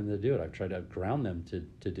encourage them to do it. I've tried to ground them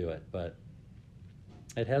to do it, but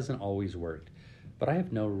it hasn't always worked. But I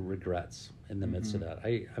have no regrets in the midst of that.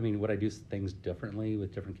 I mean, would I do things differently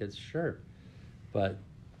with different kids? Sure. But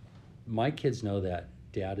my kids know that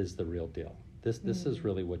Dad is the real deal. This is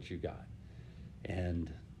really what you got. And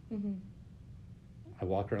I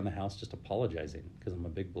walk around the house just apologizing because I'm a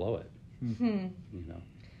big blow it. You know.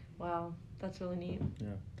 Wow, that's really neat.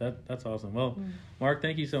 Yeah, that's awesome. Well, Mark,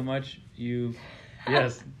 thank you so much.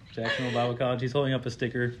 Yes, Jacksonville Bible College. He's holding up a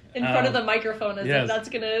sticker In front of the microphone, as yes. if that's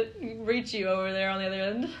going to reach you over there on the other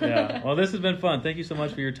end. Yeah, well, this has been fun. Thank you so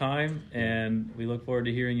much for your time, and we look forward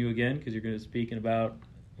to hearing you again because you're going to speak in about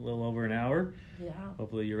a little over an hour. Yeah.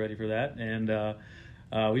 Hopefully you're ready for that. And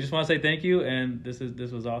we just want to say thank you, and this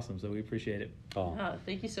was awesome, so we appreciate it. Oh,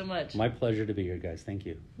 Thank you so much. my pleasure to be here, guys. Thank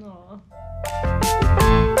you. Aw.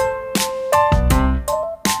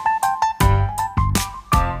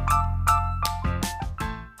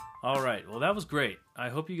 All right, well, that was great. I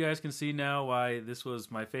hope you guys can see now why this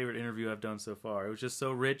was my favorite interview I've done so far. It was just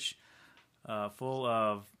so rich, full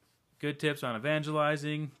of good tips on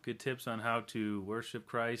evangelizing, good tips on how to worship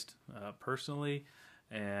Christ personally,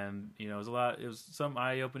 and it was some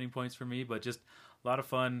eye-opening points for me, but just a lot of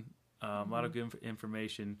fun, a lot of good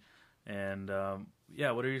information, and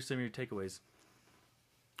what are some of your takeaways?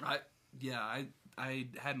 I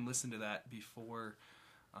hadn't listened to that before,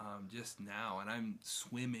 just now, and I'm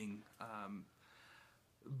swimming.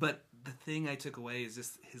 But the thing I took away is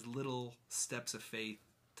just his little steps of faith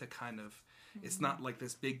to kind of, it's not like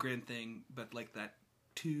this big grand thing, but like that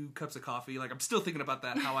 2 cups of coffee. Like, I'm still thinking about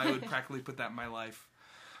that, how I would practically put that in my life.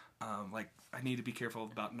 Like, I need to be careful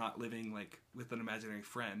about not living like with an imaginary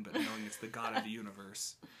friend, but knowing it's the God of the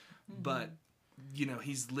universe. But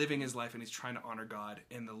he's living his life and he's trying to honor God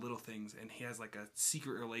in the little things, and he has like a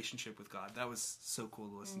secret relationship with God. That was so cool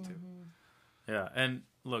to listen to. Yeah, and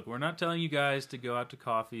look, we're not telling you guys to go out to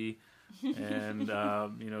coffee and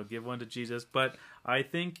give one to Jesus, but I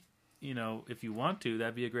think if you want to,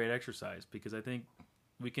 that'd be a great exercise, because I think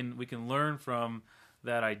we can learn from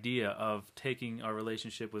that idea of taking our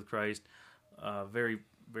relationship with Christ very,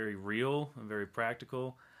 very real and very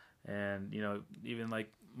practical, and even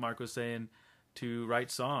like Mark was saying, to write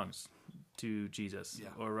songs to Jesus,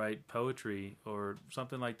 or write poetry or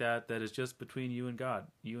something like that is just between you and God,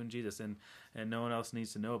 you and Jesus, and no one else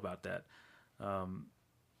needs to know about that.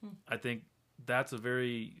 I think that's a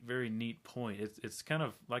very, very neat point. It's kind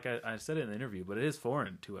of like I said it in the interview, but it is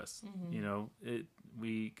foreign to us.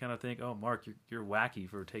 We kind of think, oh, Mark, you're wacky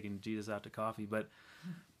for taking Jesus out to coffee, but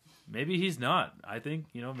maybe he's not. I think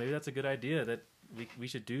maybe that's a good idea, that we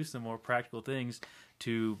should do some more practical things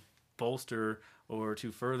to bolster or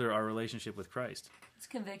to further our relationship with Christ. It's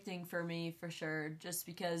convicting for me, for sure, just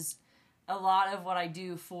because a lot of what I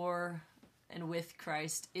do for and with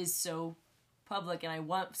Christ is so public, and I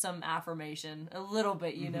want some affirmation, a little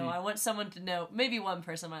bit, I want someone to know, maybe one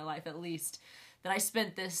person in my life at least, that I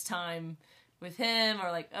spent this time with him, or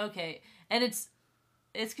like, okay. And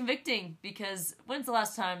it's convicting, because when's the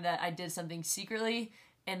last time that I did something secretly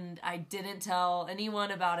and I didn't tell anyone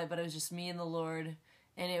about it, but it was just me and the Lord,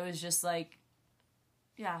 and it was just like,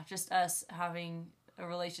 just us having a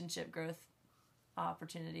relationship growth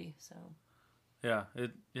opportunity. So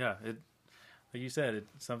it like you said,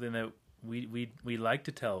 it's something that we like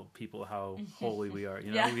to tell people how holy we are.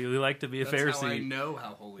 We like to be a Pharisee. That's how I know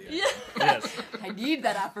how holy I am. Yes. I need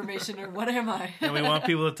that affirmation, or what am I? And we want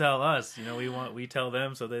people to tell us. We tell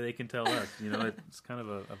them so that they can tell us. It's kind of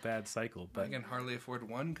a bad cycle. But I can hardly afford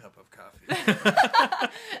 1 cup of coffee.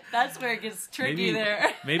 That's where it gets tricky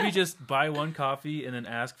there. Maybe just buy 1 coffee and then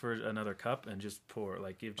ask for another cup and just pour.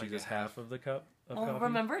 Like, give Jesus a half of the cup of coffee.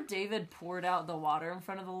 Remember David poured out the water in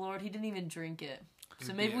front of the Lord? He didn't even drink it.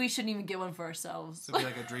 So maybe we shouldn't even get one for ourselves. It'd be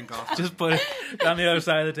like a drink off. Just put it on the other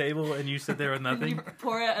side of the table and you sit there with nothing. You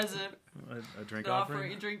pour it as a drink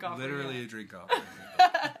offering. A drink offering. Literally a drink offering.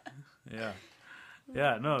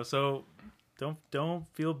 Yeah. No. So don't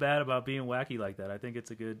feel bad about being wacky like that. I think it's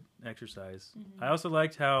a good exercise. I also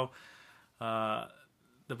liked how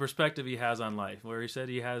the perspective he has on life, where he said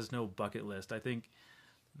he has no bucket list. I think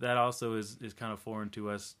that also is kind of foreign to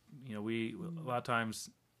us. You know, we a lot of times,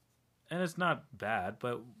 and it's not bad,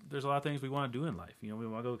 but there's a lot of things we want to do in life. You know, we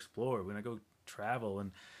want to go explore, we want to go travel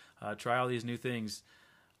and try all these new things.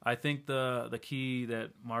 I think the key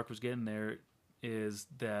that Mark was getting there is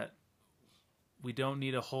that we don't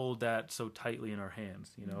need to hold that so tightly in our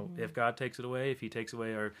hands. You know, if God takes it away, if he takes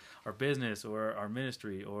away our business or our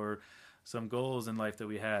ministry or some goals in life that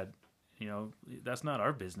we had, you know, that's not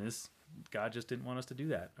our business. God just didn't want us to do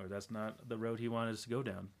that, or that's not the road he wanted us to go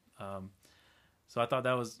down. So I thought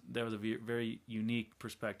that was a very unique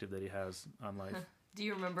perspective that he has on life. Do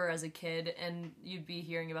you remember as a kid, and you'd be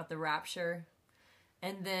hearing about the rapture,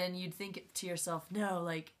 and then you'd think to yourself, no,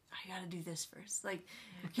 like, I gotta do this first. Like,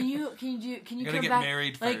 can you come get back?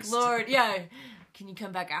 married like, first. Lord, yeah. Can you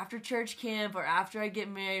come back after church camp or after I get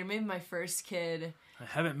married or maybe my first kid? I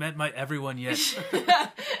haven't met my everyone yet.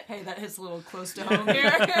 Hey, that hits a little close to home here.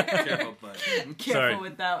 Careful, bud. Careful Sorry.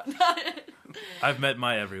 with that. I've met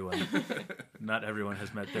my everyone. Not everyone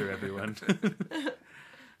has met their everyone.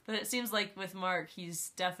 But it seems like with Mark, he's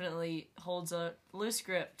definitely holds a loose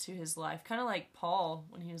grip to his life. Kind of like Paul,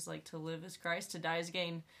 when he was like, to live is Christ, to die is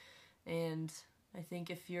gain. And I think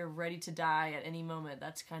if you're ready to die at any moment,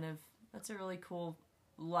 that's a really cool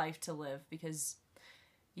life to live, because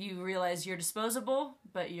you realize you're disposable,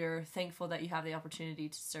 but you're thankful that you have the opportunity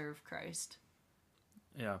to serve Christ.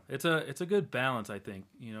 Yeah, it's a good balance, I think.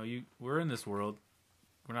 You know, we're in this world.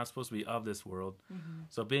 We're not supposed to be of this world. Mm-hmm.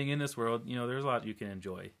 So being in this world, you know, there's a lot you can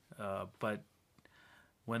enjoy. But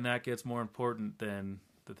when that gets more important than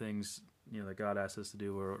the things, you know, that God asks us to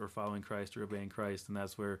do, or following Christ or obeying Christ, and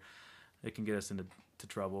that's where it can get us into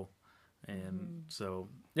trouble. And so,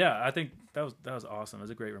 yeah, I think that was awesome. It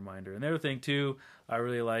was a great reminder. And the other thing too, I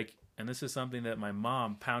really like, and this is something that my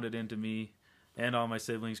mom pounded into me and all my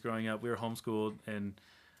siblings growing up. We were homeschooled, and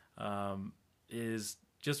is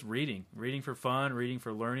just reading for fun, reading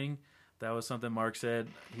for learning. That was something Mark said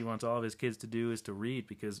he wants all of his kids to do, is to read,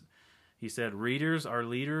 because he said readers are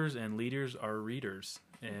leaders and leaders are readers.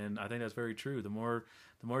 And I think that's very true. The more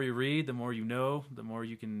you read, the more you know, the more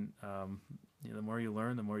you can, the more you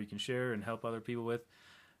learn, the more you can share and help other people with.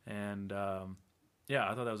 And yeah,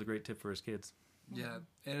 I thought that was a great tip for his kids. Yeah,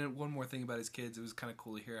 and one more thing about his kids, it was kind of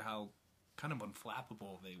cool to hear how kind of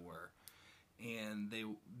unflappable they were. And they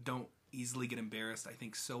don't easily get embarrassed. I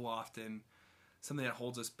think so often something that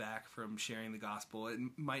holds us back from sharing the gospel, it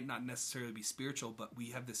might not necessarily be spiritual, but we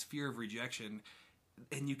have this fear of rejection,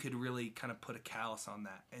 and you could really kind of put a callus on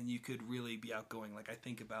that, and you could really be outgoing. Like I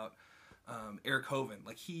think about Eric Hovind,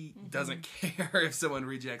 like he doesn't care if someone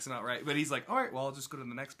rejects an outright, but he's like, all right, well, I'll just go to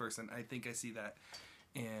the next person. I think I see that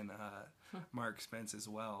in Mark Spence as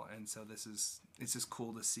well, and so it's just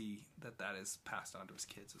cool to see that is passed on to his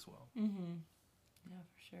kids as well. Mm-hmm. Yeah,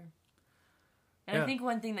 for sure. And I think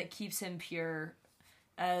one thing that keeps him pure,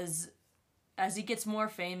 as he gets more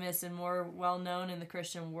famous and more well known in the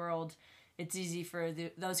Christian world, it's easy for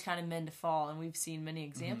those kind of men to fall, and we've seen many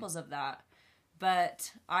examples of that.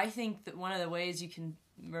 But I think that one of the ways you can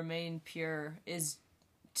remain pure is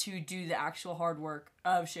to do the actual hard work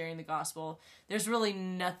of sharing the gospel. There's really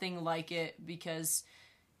nothing like it, because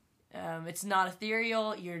it's not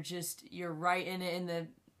ethereal. You're right in it, in the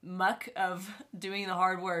muck of doing the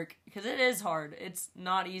hard work, because it is hard. It's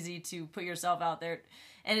not easy to put yourself out there,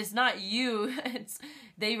 and it's not you.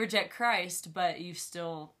 They reject Christ, but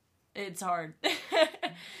it's hard.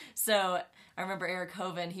 So I remember Eric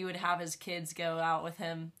Hovind, he would have his kids go out with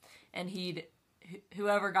him, and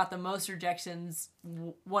whoever got the most rejections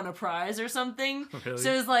won a prize or something. Really?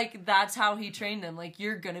 So it was like, that's how he trained them. Like,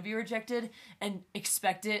 you're gonna be rejected, and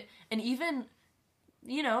expect it, and even,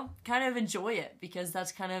 you know, kind of enjoy it, because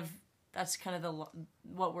that's kind of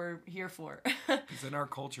what we're here for. Because in our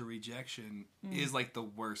culture, rejection is like the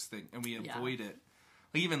worst thing, and we avoid it.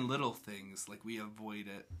 Like even little things, like we avoid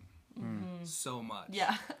it so much.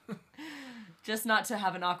 Yeah. Just not to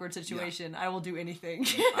have an awkward situation. Yeah. I will do anything.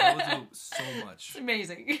 I will do so much. It's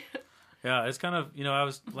amazing. Yeah, it's kind of, you know, I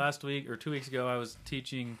was last week or 2 weeks ago, I was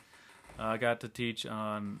teaching, I got to teach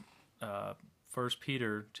on 1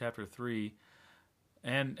 Peter chapter 3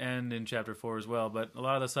 and in chapter 4 as well. But a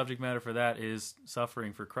lot of the subject matter for that is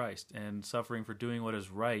suffering for Christ, and suffering for doing what is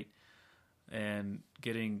right, and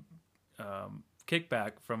getting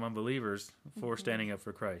kickback from unbelievers for standing up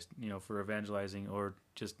for Christ, you know, for evangelizing, or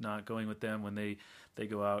just not going with them when they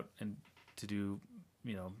go out and to do,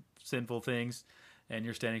 you know, sinful things, and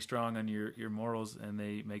you're standing strong on your morals, and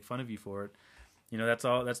they make fun of you for it. You know,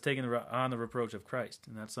 that's taking on the reproach of Christ,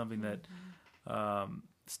 and that's something that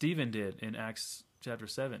Stephen did in Acts chapter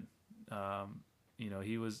 7. You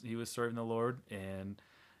he was serving the Lord, and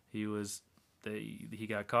he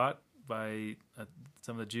got caught by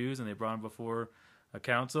some of the Jews, and they brought him before a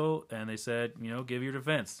council, and they said, give your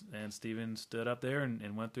defense. And Stephen stood up there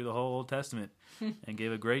and went through the whole Old Testament and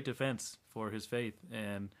gave a great defense for his faith.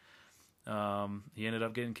 And he ended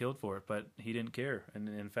up getting killed for it, but he didn't care. And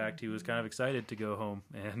in fact, he was kind of excited to go home.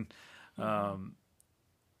 And,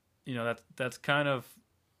 that's kind of,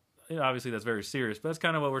 obviously that's very serious, but that's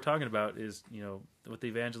kind of what we're talking about is, with the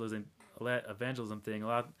evangelism thing. A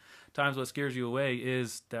lot of times what scares you away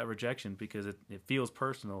is that rejection, because it feels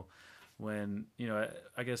personal when,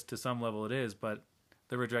 I guess to some level it is, but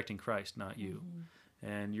they're rejecting Christ, not you.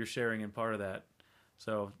 And you're sharing in part of that.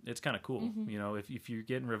 So it's kind of cool. If you're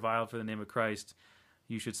getting reviled for the name of Christ,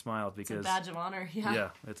 you should smile, because it's a badge of honor. Yeah,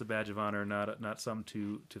 it's a badge of honor, not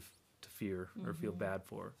something to fear or feel bad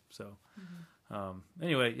for. So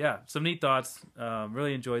anyway, yeah, some neat thoughts.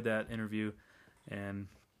 Really enjoyed that interview. And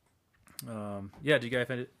do you guys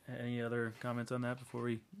have any other comments on that before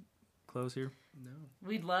we close here? No.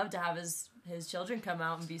 We'd love to have his children come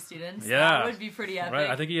out and be students. Yeah, that would be pretty epic. Right,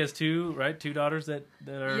 I think he has two daughters that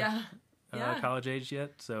are college age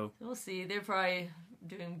yet. So we'll see. They're probably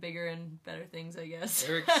doing bigger and better things, I guess.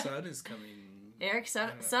 Eric's son is coming. Eric's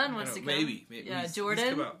son wants to come. Maybe. Yeah,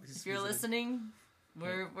 Jordan, if you're listening,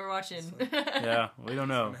 we're watching. Yeah, we don't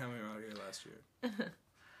know. How many were out here last year?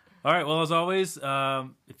 All right. Well, as always,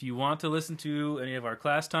 if you want to listen to any of our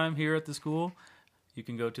class time here at the school, you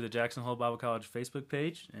can go to the Jackson Hole Bible College Facebook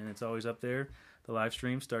page, and it's always up there. The live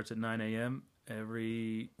stream starts at 9 a.m.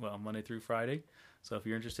 Monday through Friday. So if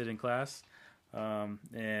you're interested in class,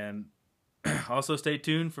 and also stay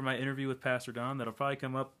tuned for my interview with Pastor Don. That'll probably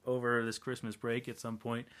come up over this Christmas break at some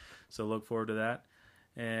point. So look forward to that.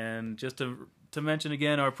 And just to mention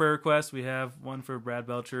again, our prayer requests, we have one for Brad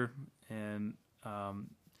Belcher, and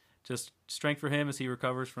just strength for him as he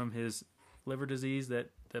recovers from his liver disease that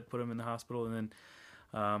put him in the hospital. And then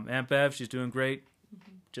Aunt Bev, she's doing great.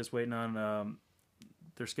 Just waiting on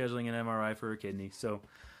they're scheduling an MRI for her kidney. So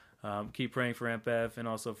keep praying for Aunt Bev, and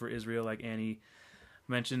also for Israel, like Annie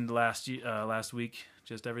mentioned last week.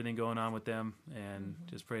 Just everything going on with them, and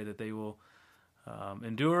just pray that they will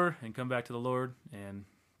endure and come back to the Lord. And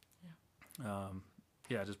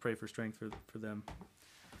just pray for strength for them.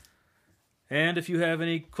 And if you have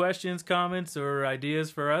any questions, comments, or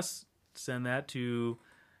ideas for us, send that to.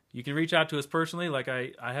 You can reach out to us personally. Like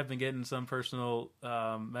I have been getting some personal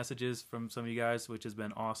messages from some of you guys, which has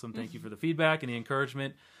been awesome. Thank you for the feedback and the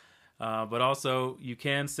encouragement. But also, you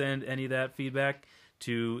can send any of that feedback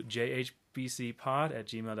to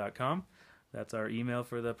jhbcpod@gmail.com. That's our email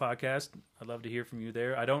for the podcast. I'd love to hear from you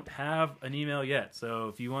there. I don't have an email yet, so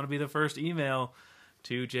if you want to be the first email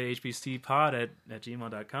to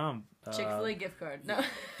jhbcpod@gmail.com. Chick-fil-A gift card. No.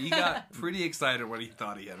 He got pretty excited when he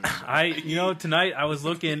thought he had an email. Tonight I was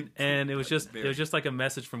looking, and it was just like a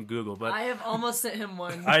message from Google. But I have almost sent him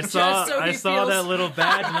one. I saw that little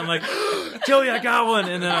badge, and I'm like, Joey, I got one.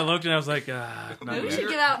 And then I looked, and I was like, maybe we should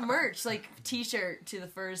get out merch, like T-shirt to the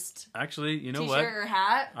first. Actually, you know T-shirt what? T-shirt or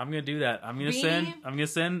hat. I'm gonna do that. I'm gonna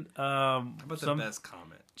send. How about some the best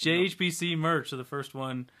comment? JHBC merch to the first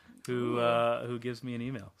one who gives me an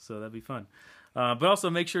email. So that'd be fun. But also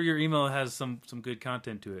make sure your email has some good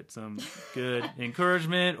content to it, some good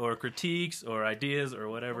encouragement or critiques or ideas or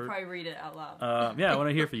whatever. We'll probably read it out loud. I want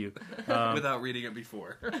to hear from you. Without reading it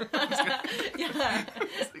before.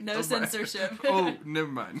 No censorship. Oh, never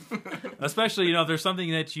mind. Especially, if there's something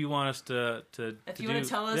that you want us to if you want to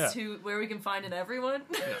tell us where we can find an everyone.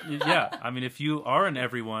 I mean, if you are an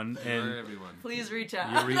everyone, and please reach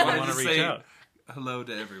out. You want to reach out. Hello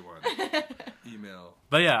to everyone. Email.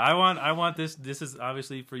 But yeah, I want this. This is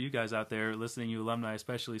obviously for you guys out there listening, you alumni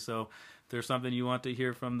especially. So if there's something you want to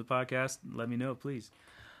hear from the podcast, let me know, please.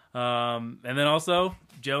 And then also,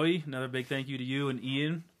 Joey, another big thank you to you and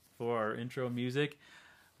Ian for our intro music.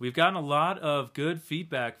 We've gotten a lot of good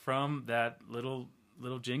feedback from that little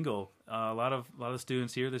jingle. A lot of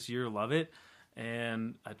students here this year love it.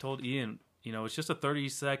 And I told Ian, it's just a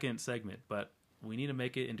 30-second segment, but we need to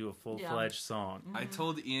make it into a full-fledged song. Mm-hmm. I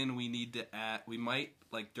told Ian we need to add. We might,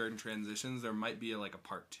 like during transitions, there might be a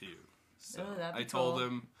part 2. So I told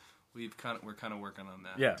him we're kind of working on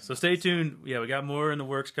that. Yeah. So stay tuned. Yeah, we got more in the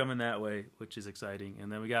works coming that way, which is exciting.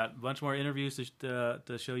 And then we got a bunch more interviews to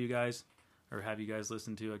show you guys, or have you guys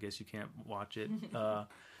listen to. I guess you can't watch it.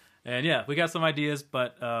 And yeah, we got some ideas,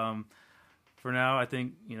 but for now, I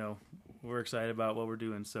think we're excited about what we're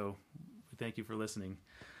doing. So thank you for listening.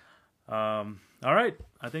 All right,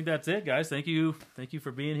 I think that's it, guys. Thank you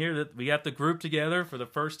for being here. We got the group together for the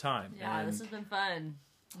first time. Yeah, this has been fun.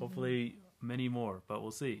 Hopefully, many more, but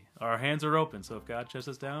we'll see. Our hands are open, so if God shuts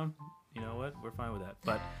us down, you know what? We're fine with that.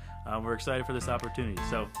 But we're excited for this opportunity.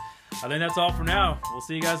 So I think that's all for now. We'll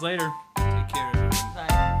see you guys later.